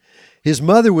it to you. His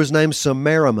mother was named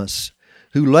Semiramis,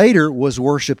 who later was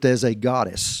worshipped as a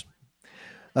goddess.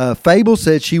 Fable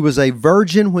said she was a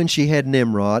virgin when she had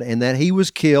Nimrod, and that he was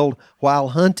killed while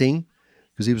hunting,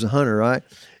 because he was a hunter, right?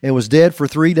 And was dead for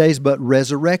 3 days, but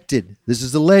resurrected. This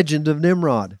is the legend of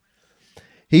Nimrod.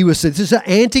 He was said, this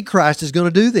Antichrist is going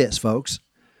to do this, folks.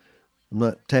 I'm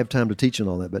not have time to teach on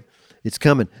all that, but it's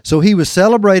coming. So he was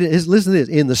celebrated, listen to this,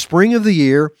 in the spring of the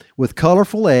year with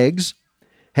colorful eggs,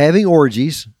 having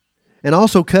orgies, and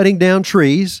also cutting down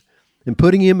trees and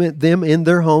putting them in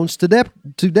their homes to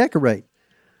decorate.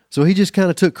 So he just kind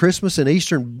of took Christmas and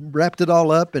Easter and wrapped it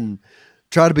all up and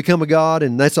tried to become a god,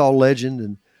 and that's all legend.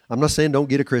 And I'm not saying don't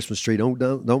get a Christmas tree.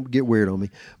 Don't get weird on me.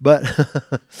 But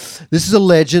this is a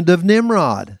legend of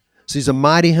Nimrod. So he's a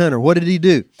mighty hunter. What did he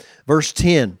do? Verse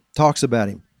 10 talks about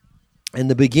him. And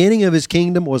the beginning of his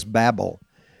kingdom was Babel,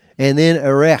 and then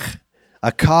Erech,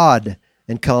 Akkad,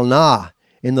 and Calneh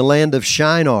in the land of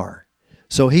Shinar.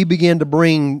 So he began to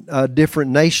bring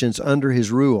different nations under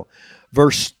his rule.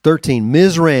 Verse 13,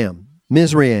 Mizraim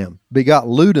begot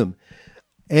Ludum,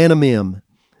 Anamim,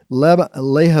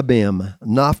 Lehabim,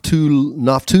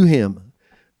 Naphtuhim,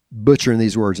 butchering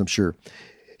these words, I'm sure.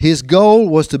 His goal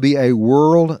was to be a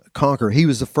world conqueror. He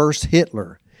was the first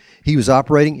Hitler. He was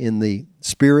operating in the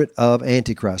spirit of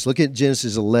Antichrist. Look at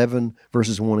Genesis 11,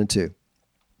 verses 1 and 2.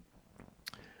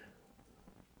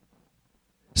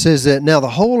 It says that now the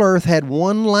whole earth had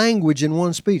one language and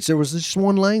one speech. There was just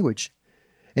one language.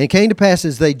 And it came to pass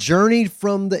as they journeyed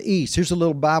from the east. Here's a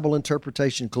little Bible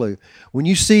interpretation clue. When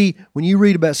you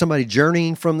read about somebody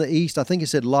journeying from the east, I think it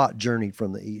said Lot journeyed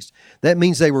from the east. That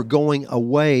means they were going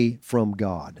away from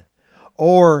God.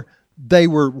 Or they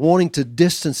were wanting to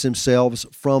distance themselves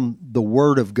from the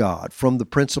Word of God, from the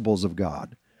principles of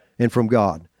God, and from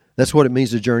God. That's what it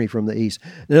means to journey from the east.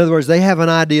 In other words, they have an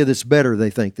idea that's better,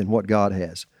 they think, than what God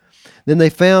has. Then they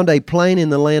found a plain in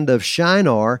the land of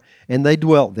Shinar, and they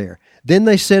dwelt there. Then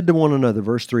they said to one another,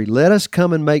 verse 3, let us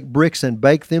come and make bricks and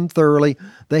bake them thoroughly.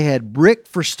 They had brick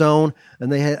for stone,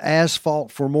 and they had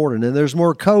asphalt for mortar. And there's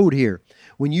more code here.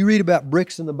 When you read about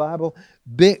bricks in the Bible,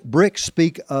 bricks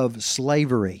speak of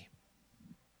slavery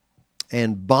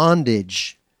and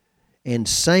bondage and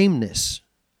sameness.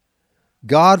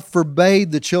 God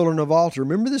forbade the children of altar.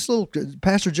 Remember this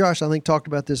Pastor Josh, I think, talked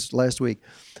about this last week,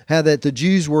 how that the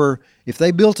Jews were, if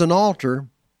they built an altar,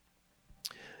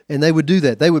 and they would do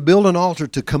that, they would build an altar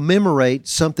to commemorate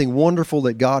something wonderful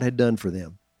that God had done for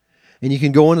them. And you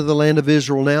can go into the land of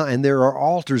Israel now, and there are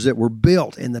altars that were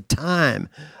built in the time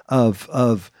of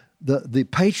the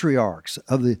patriarchs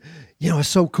of the, it's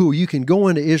so cool. You can go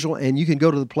into Israel and you can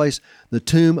go to the place, the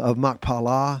tomb of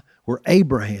Machpelah, where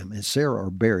Abraham and Sarah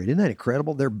are buried. Isn't that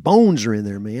incredible? Their bones are in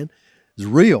there, man. It's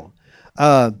real.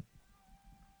 But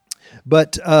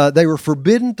they were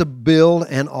forbidden to build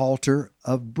an altar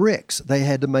of bricks. They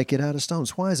had to make it out of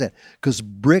stones. Why is that? Because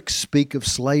bricks speak of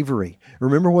slavery.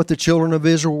 Remember what the children of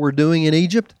Israel were doing in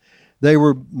Egypt? They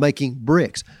were making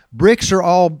bricks. Bricks are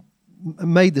all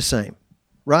made the same,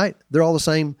 right? They're all the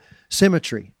same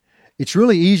symmetry. It's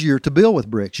really easier to build with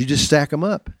bricks. You just stack them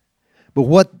up. But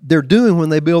what they're doing when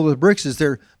they build with bricks is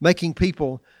they're making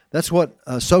people That's what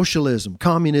socialism,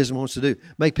 communism wants to do.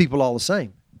 Make people all the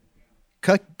same.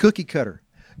 Cookie cutter.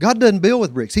 God doesn't build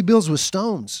with bricks. He builds with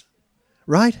stones.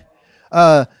 Right?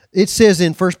 It says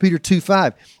in 1 Peter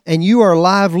 2:5, and you are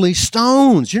lively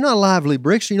stones. You're not lively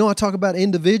bricks. You know, I talk about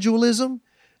individualism,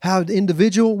 how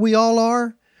individual we all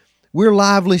are. We're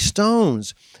lively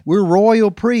stones. We're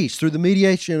royal priests. Through the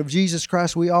mediation of Jesus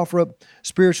Christ, we offer up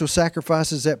spiritual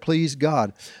sacrifices that please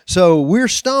God. So we're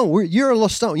stone. You're a little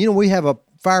stone. You know, we have a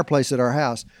fireplace at our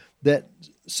house that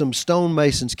some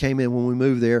stonemasons came in when we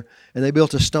moved there, and they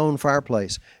built a stone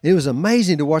fireplace. It was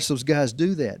amazing to watch those guys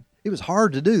do that. It was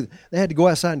hard to do. They had to go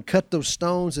outside and cut those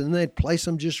stones, and then they'd place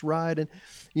them just right. And,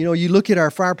 you know, you look at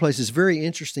our fireplace, it's very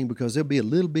interesting because there'll be a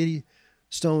little bitty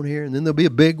stone here, and then there'll be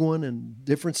a big one and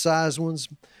different size ones.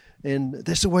 And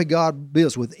that's the way God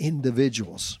builds with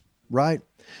individuals, right?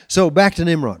 So back to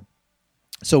Nimrod.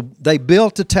 So they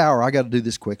built a tower. I got to do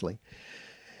this quickly.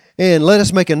 And let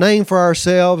us make a name for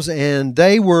ourselves. And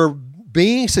they were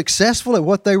being successful at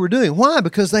what they were doing. Why?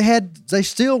 Because they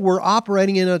still were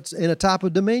operating in a type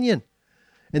of dominion.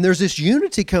 And there's this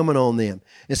unity coming on them.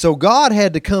 And so God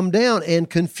had to come down and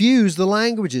confuse the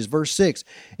languages. Verse 6,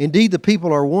 indeed the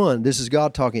people are one. This is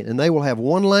God talking. And they will have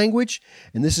one language.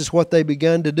 And this is what they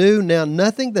begun to do. Now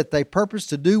nothing that they purpose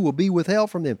to do will be withheld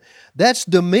from them. That's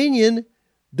dominion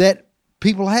that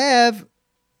people have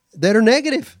that are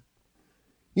negative.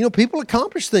 You know, people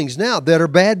accomplish things now that are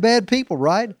bad people,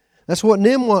 right? That's what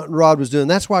Nimrod was doing.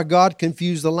 That's why God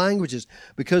confused the languages,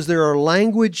 because there are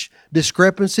language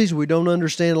discrepancies. We don't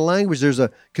understand the language. There's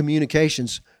a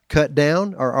communications cut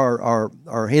down or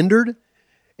are hindered,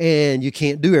 and you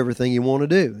can't do everything you want to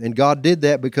do. And God did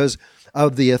that because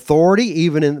of the authority.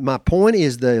 Even in my point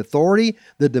is the authority,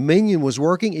 the dominion was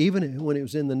working even when it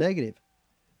was in the negative.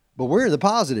 But we're in the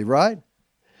positive, right?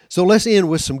 So let's end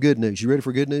with some good news. You ready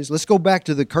for good news? Let's go back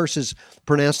to the curses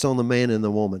pronounced on the man and the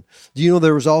woman. Do you know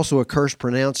there was also a curse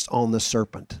pronounced on the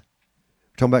serpent?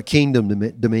 We're talking about kingdom,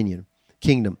 dominion,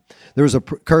 kingdom. There was a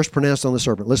curse pronounced on the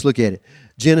serpent. Let's look at it.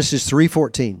 Genesis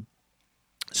 3:14.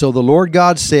 So the Lord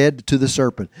God said to the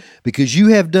serpent, because you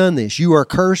have done this, you are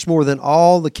cursed more than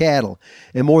all the cattle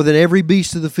and more than every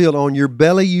beast of the field. On your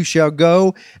belly you shall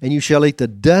go, and you shall eat the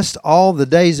dust all the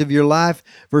days of your life.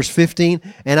 Verse 15,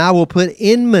 and I will put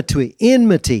enmity,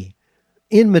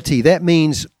 that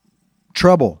means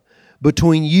trouble,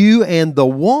 between you and the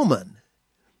woman,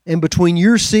 and between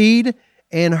your seed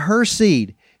and her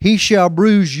seed. He shall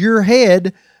bruise your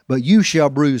head, but you shall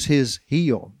bruise his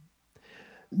heel.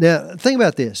 Now, think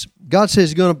about this. God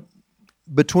says he's going to,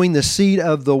 between the seed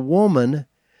of the woman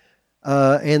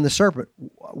and the serpent.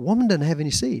 A woman doesn't have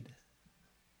any seed.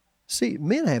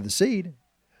 Men have the seed.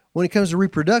 When it comes to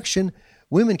reproduction,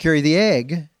 women carry the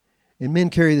egg and men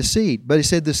carry the seed. But he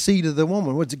said the seed of the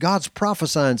woman. God's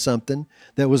prophesying something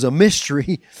that was a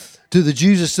mystery to the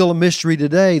Jews. Is still a mystery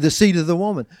today. The seed of the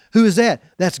woman. Who is that?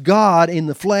 That's God in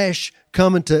the flesh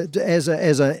coming to as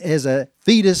a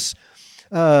fetus,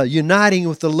 uniting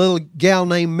with the little gal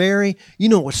named Mary. You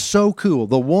know what's so cool?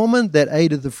 The woman that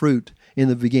ate of the fruit in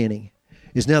the beginning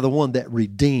is now the one that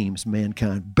redeems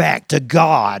mankind back to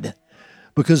God,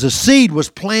 because the seed was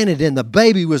planted and the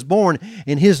baby was born,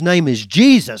 and his name is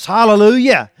Jesus.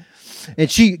 Hallelujah. And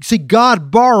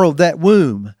God borrowed that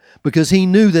womb because he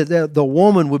knew that the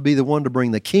woman would be the one to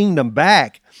bring the kingdom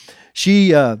back.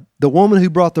 The woman who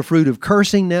brought the fruit of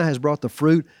cursing now has brought the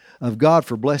fruit of God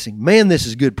for blessing. Man, this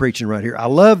is good preaching right here. I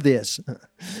love this.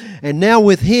 And now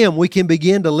with him, we can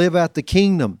begin to live out the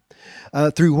kingdom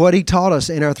through what he taught us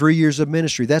in our 3 years of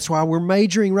ministry. That's why we're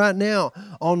majoring right now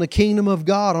on the kingdom of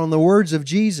God, on the words of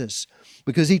Jesus,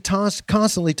 because he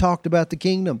constantly talked about the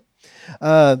kingdom.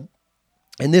 And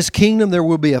this kingdom, there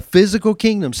will be a physical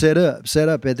kingdom set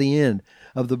up at the end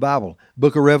of the Bible.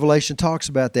 Book of Revelation talks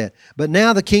about that. But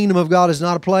now the kingdom of God is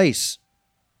not a place.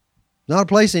 Not a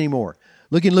place anymore.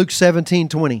 Look in Luke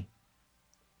 17:20.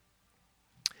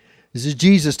 This is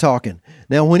Jesus talking.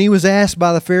 Now, when he was asked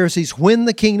by the Pharisees when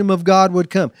the kingdom of God would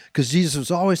come, because Jesus was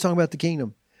always talking about the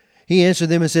kingdom, he answered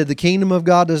them and said, the kingdom of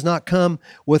God does not come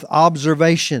with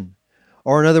observation.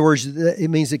 Or in other words, it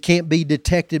means it can't be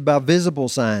detected by visible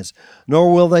signs.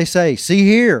 Nor will they say, see,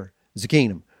 here is the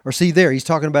kingdom. Or see there. He's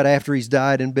talking about after he's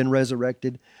died and been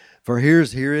resurrected. For here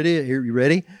it is. Here, you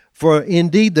ready? For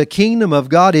indeed the kingdom of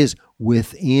God is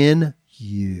within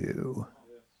you.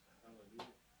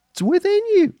 It's within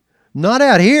you. Not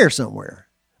out here somewhere.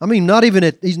 I mean,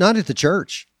 he's not at the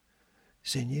church.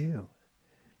 He's in you.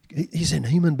 He's in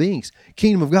human beings.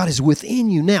 Kingdom of God is within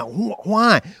you now.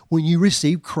 Why? When you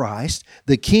receive Christ,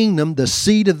 the kingdom, the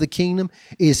seed of the kingdom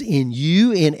is in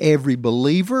you, in every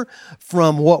believer,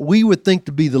 from what we would think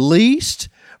to be the least,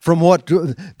 from what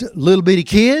little bitty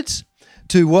kids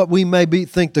to what we may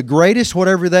think the greatest,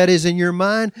 whatever that is in your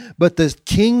mind. But the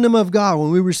kingdom of God,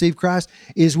 when we receive Christ,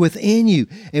 is within you.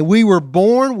 And we were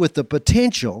born with the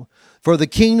potential for the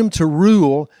kingdom to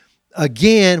rule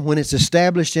again when it's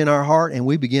established in our heart and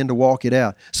we begin to walk it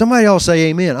out. Somebody else say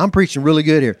amen. I'm preaching really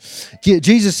good here.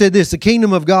 Jesus said this, the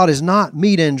kingdom of God is not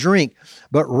meat and drink,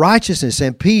 but righteousness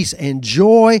and peace and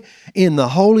joy in the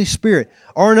Holy Spirit.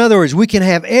 Or in other words, we can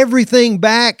have everything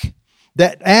back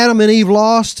that Adam and Eve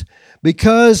lost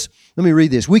because, let me read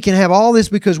this. We can have all this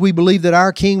because we believe that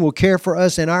our King will care for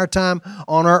us in our time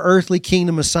on our earthly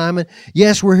kingdom assignment.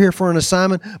 Yes, we're here for an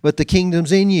assignment, but the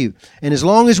kingdom's in you. And as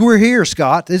long as we're here,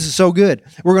 Scott, this is so good.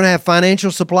 We're going to have financial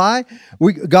supply.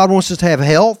 God wants us to have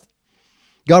health.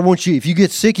 God wants you, if you get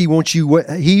sick, He wants you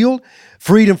healed.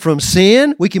 Freedom from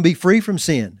sin. We can be free from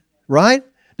sin, right?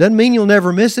 Doesn't mean you'll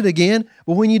never miss it again,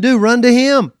 but when you do, run to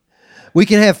Him. We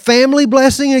can have family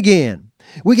blessing again.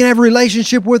 We can have a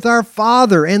relationship with our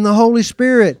Father and the Holy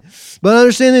Spirit. But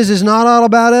understand this, it's not all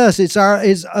about us. It's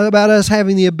about us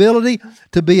having the ability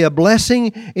to be a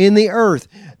blessing in the earth.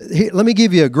 Here, let me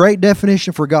give you a great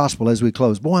definition for gospel as we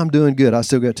close. Boy, I'm doing good. I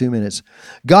still got 2 minutes.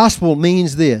 Gospel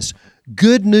means this,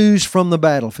 good news from the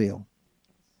battlefield.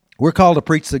 We're called to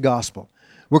preach the gospel.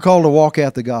 We're called to walk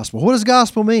out the gospel. What does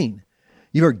gospel mean?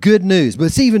 You heard good news, but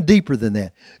it's even deeper than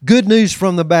that. Good news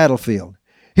from the battlefield.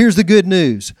 Here's the good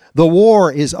news. The war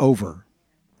is over.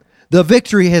 The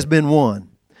victory has been won.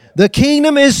 The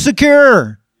kingdom is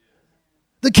secure.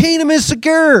 The kingdom is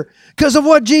secure because of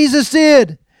what Jesus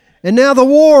did. And now the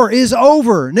war is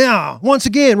over. Now, once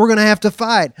again, we're going to have to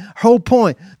fight. Whole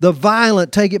point, the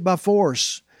violent take it by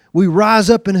force. We rise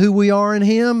up in who we are in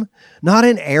Him, not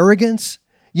in arrogance.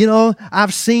 You know,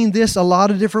 I've seen this a lot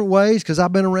of different ways because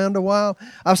I've been around a while.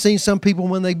 I've seen some people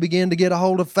when they begin to get a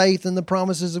hold of faith and the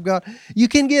promises of God, you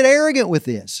can get arrogant with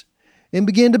this and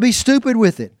begin to be stupid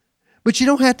with it. But you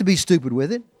don't have to be stupid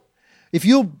with it. If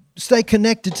you'll stay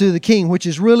connected to the King, which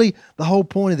is really the whole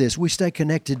point of this, we stay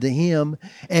connected to Him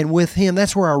and with Him.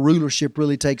 That's where our rulership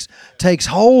really takes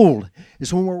hold.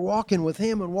 It's when we're walking with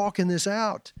Him and walking this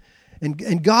out.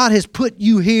 And God has put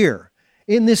you here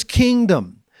in this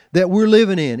kingdom that we're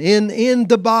living in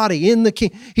the body, in the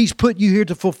King. He's put you here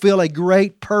to fulfill a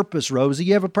great purpose, Rosie.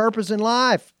 You have a purpose in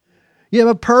life. You have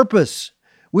a purpose.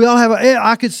 We all have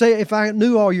I could say, if I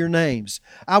knew all your names,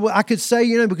 I could say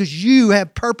your name because you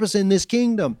have purpose in this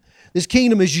kingdom. This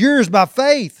kingdom is yours by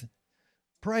faith.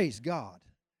 Praise God.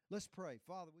 Let's pray.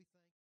 Father, we thank you.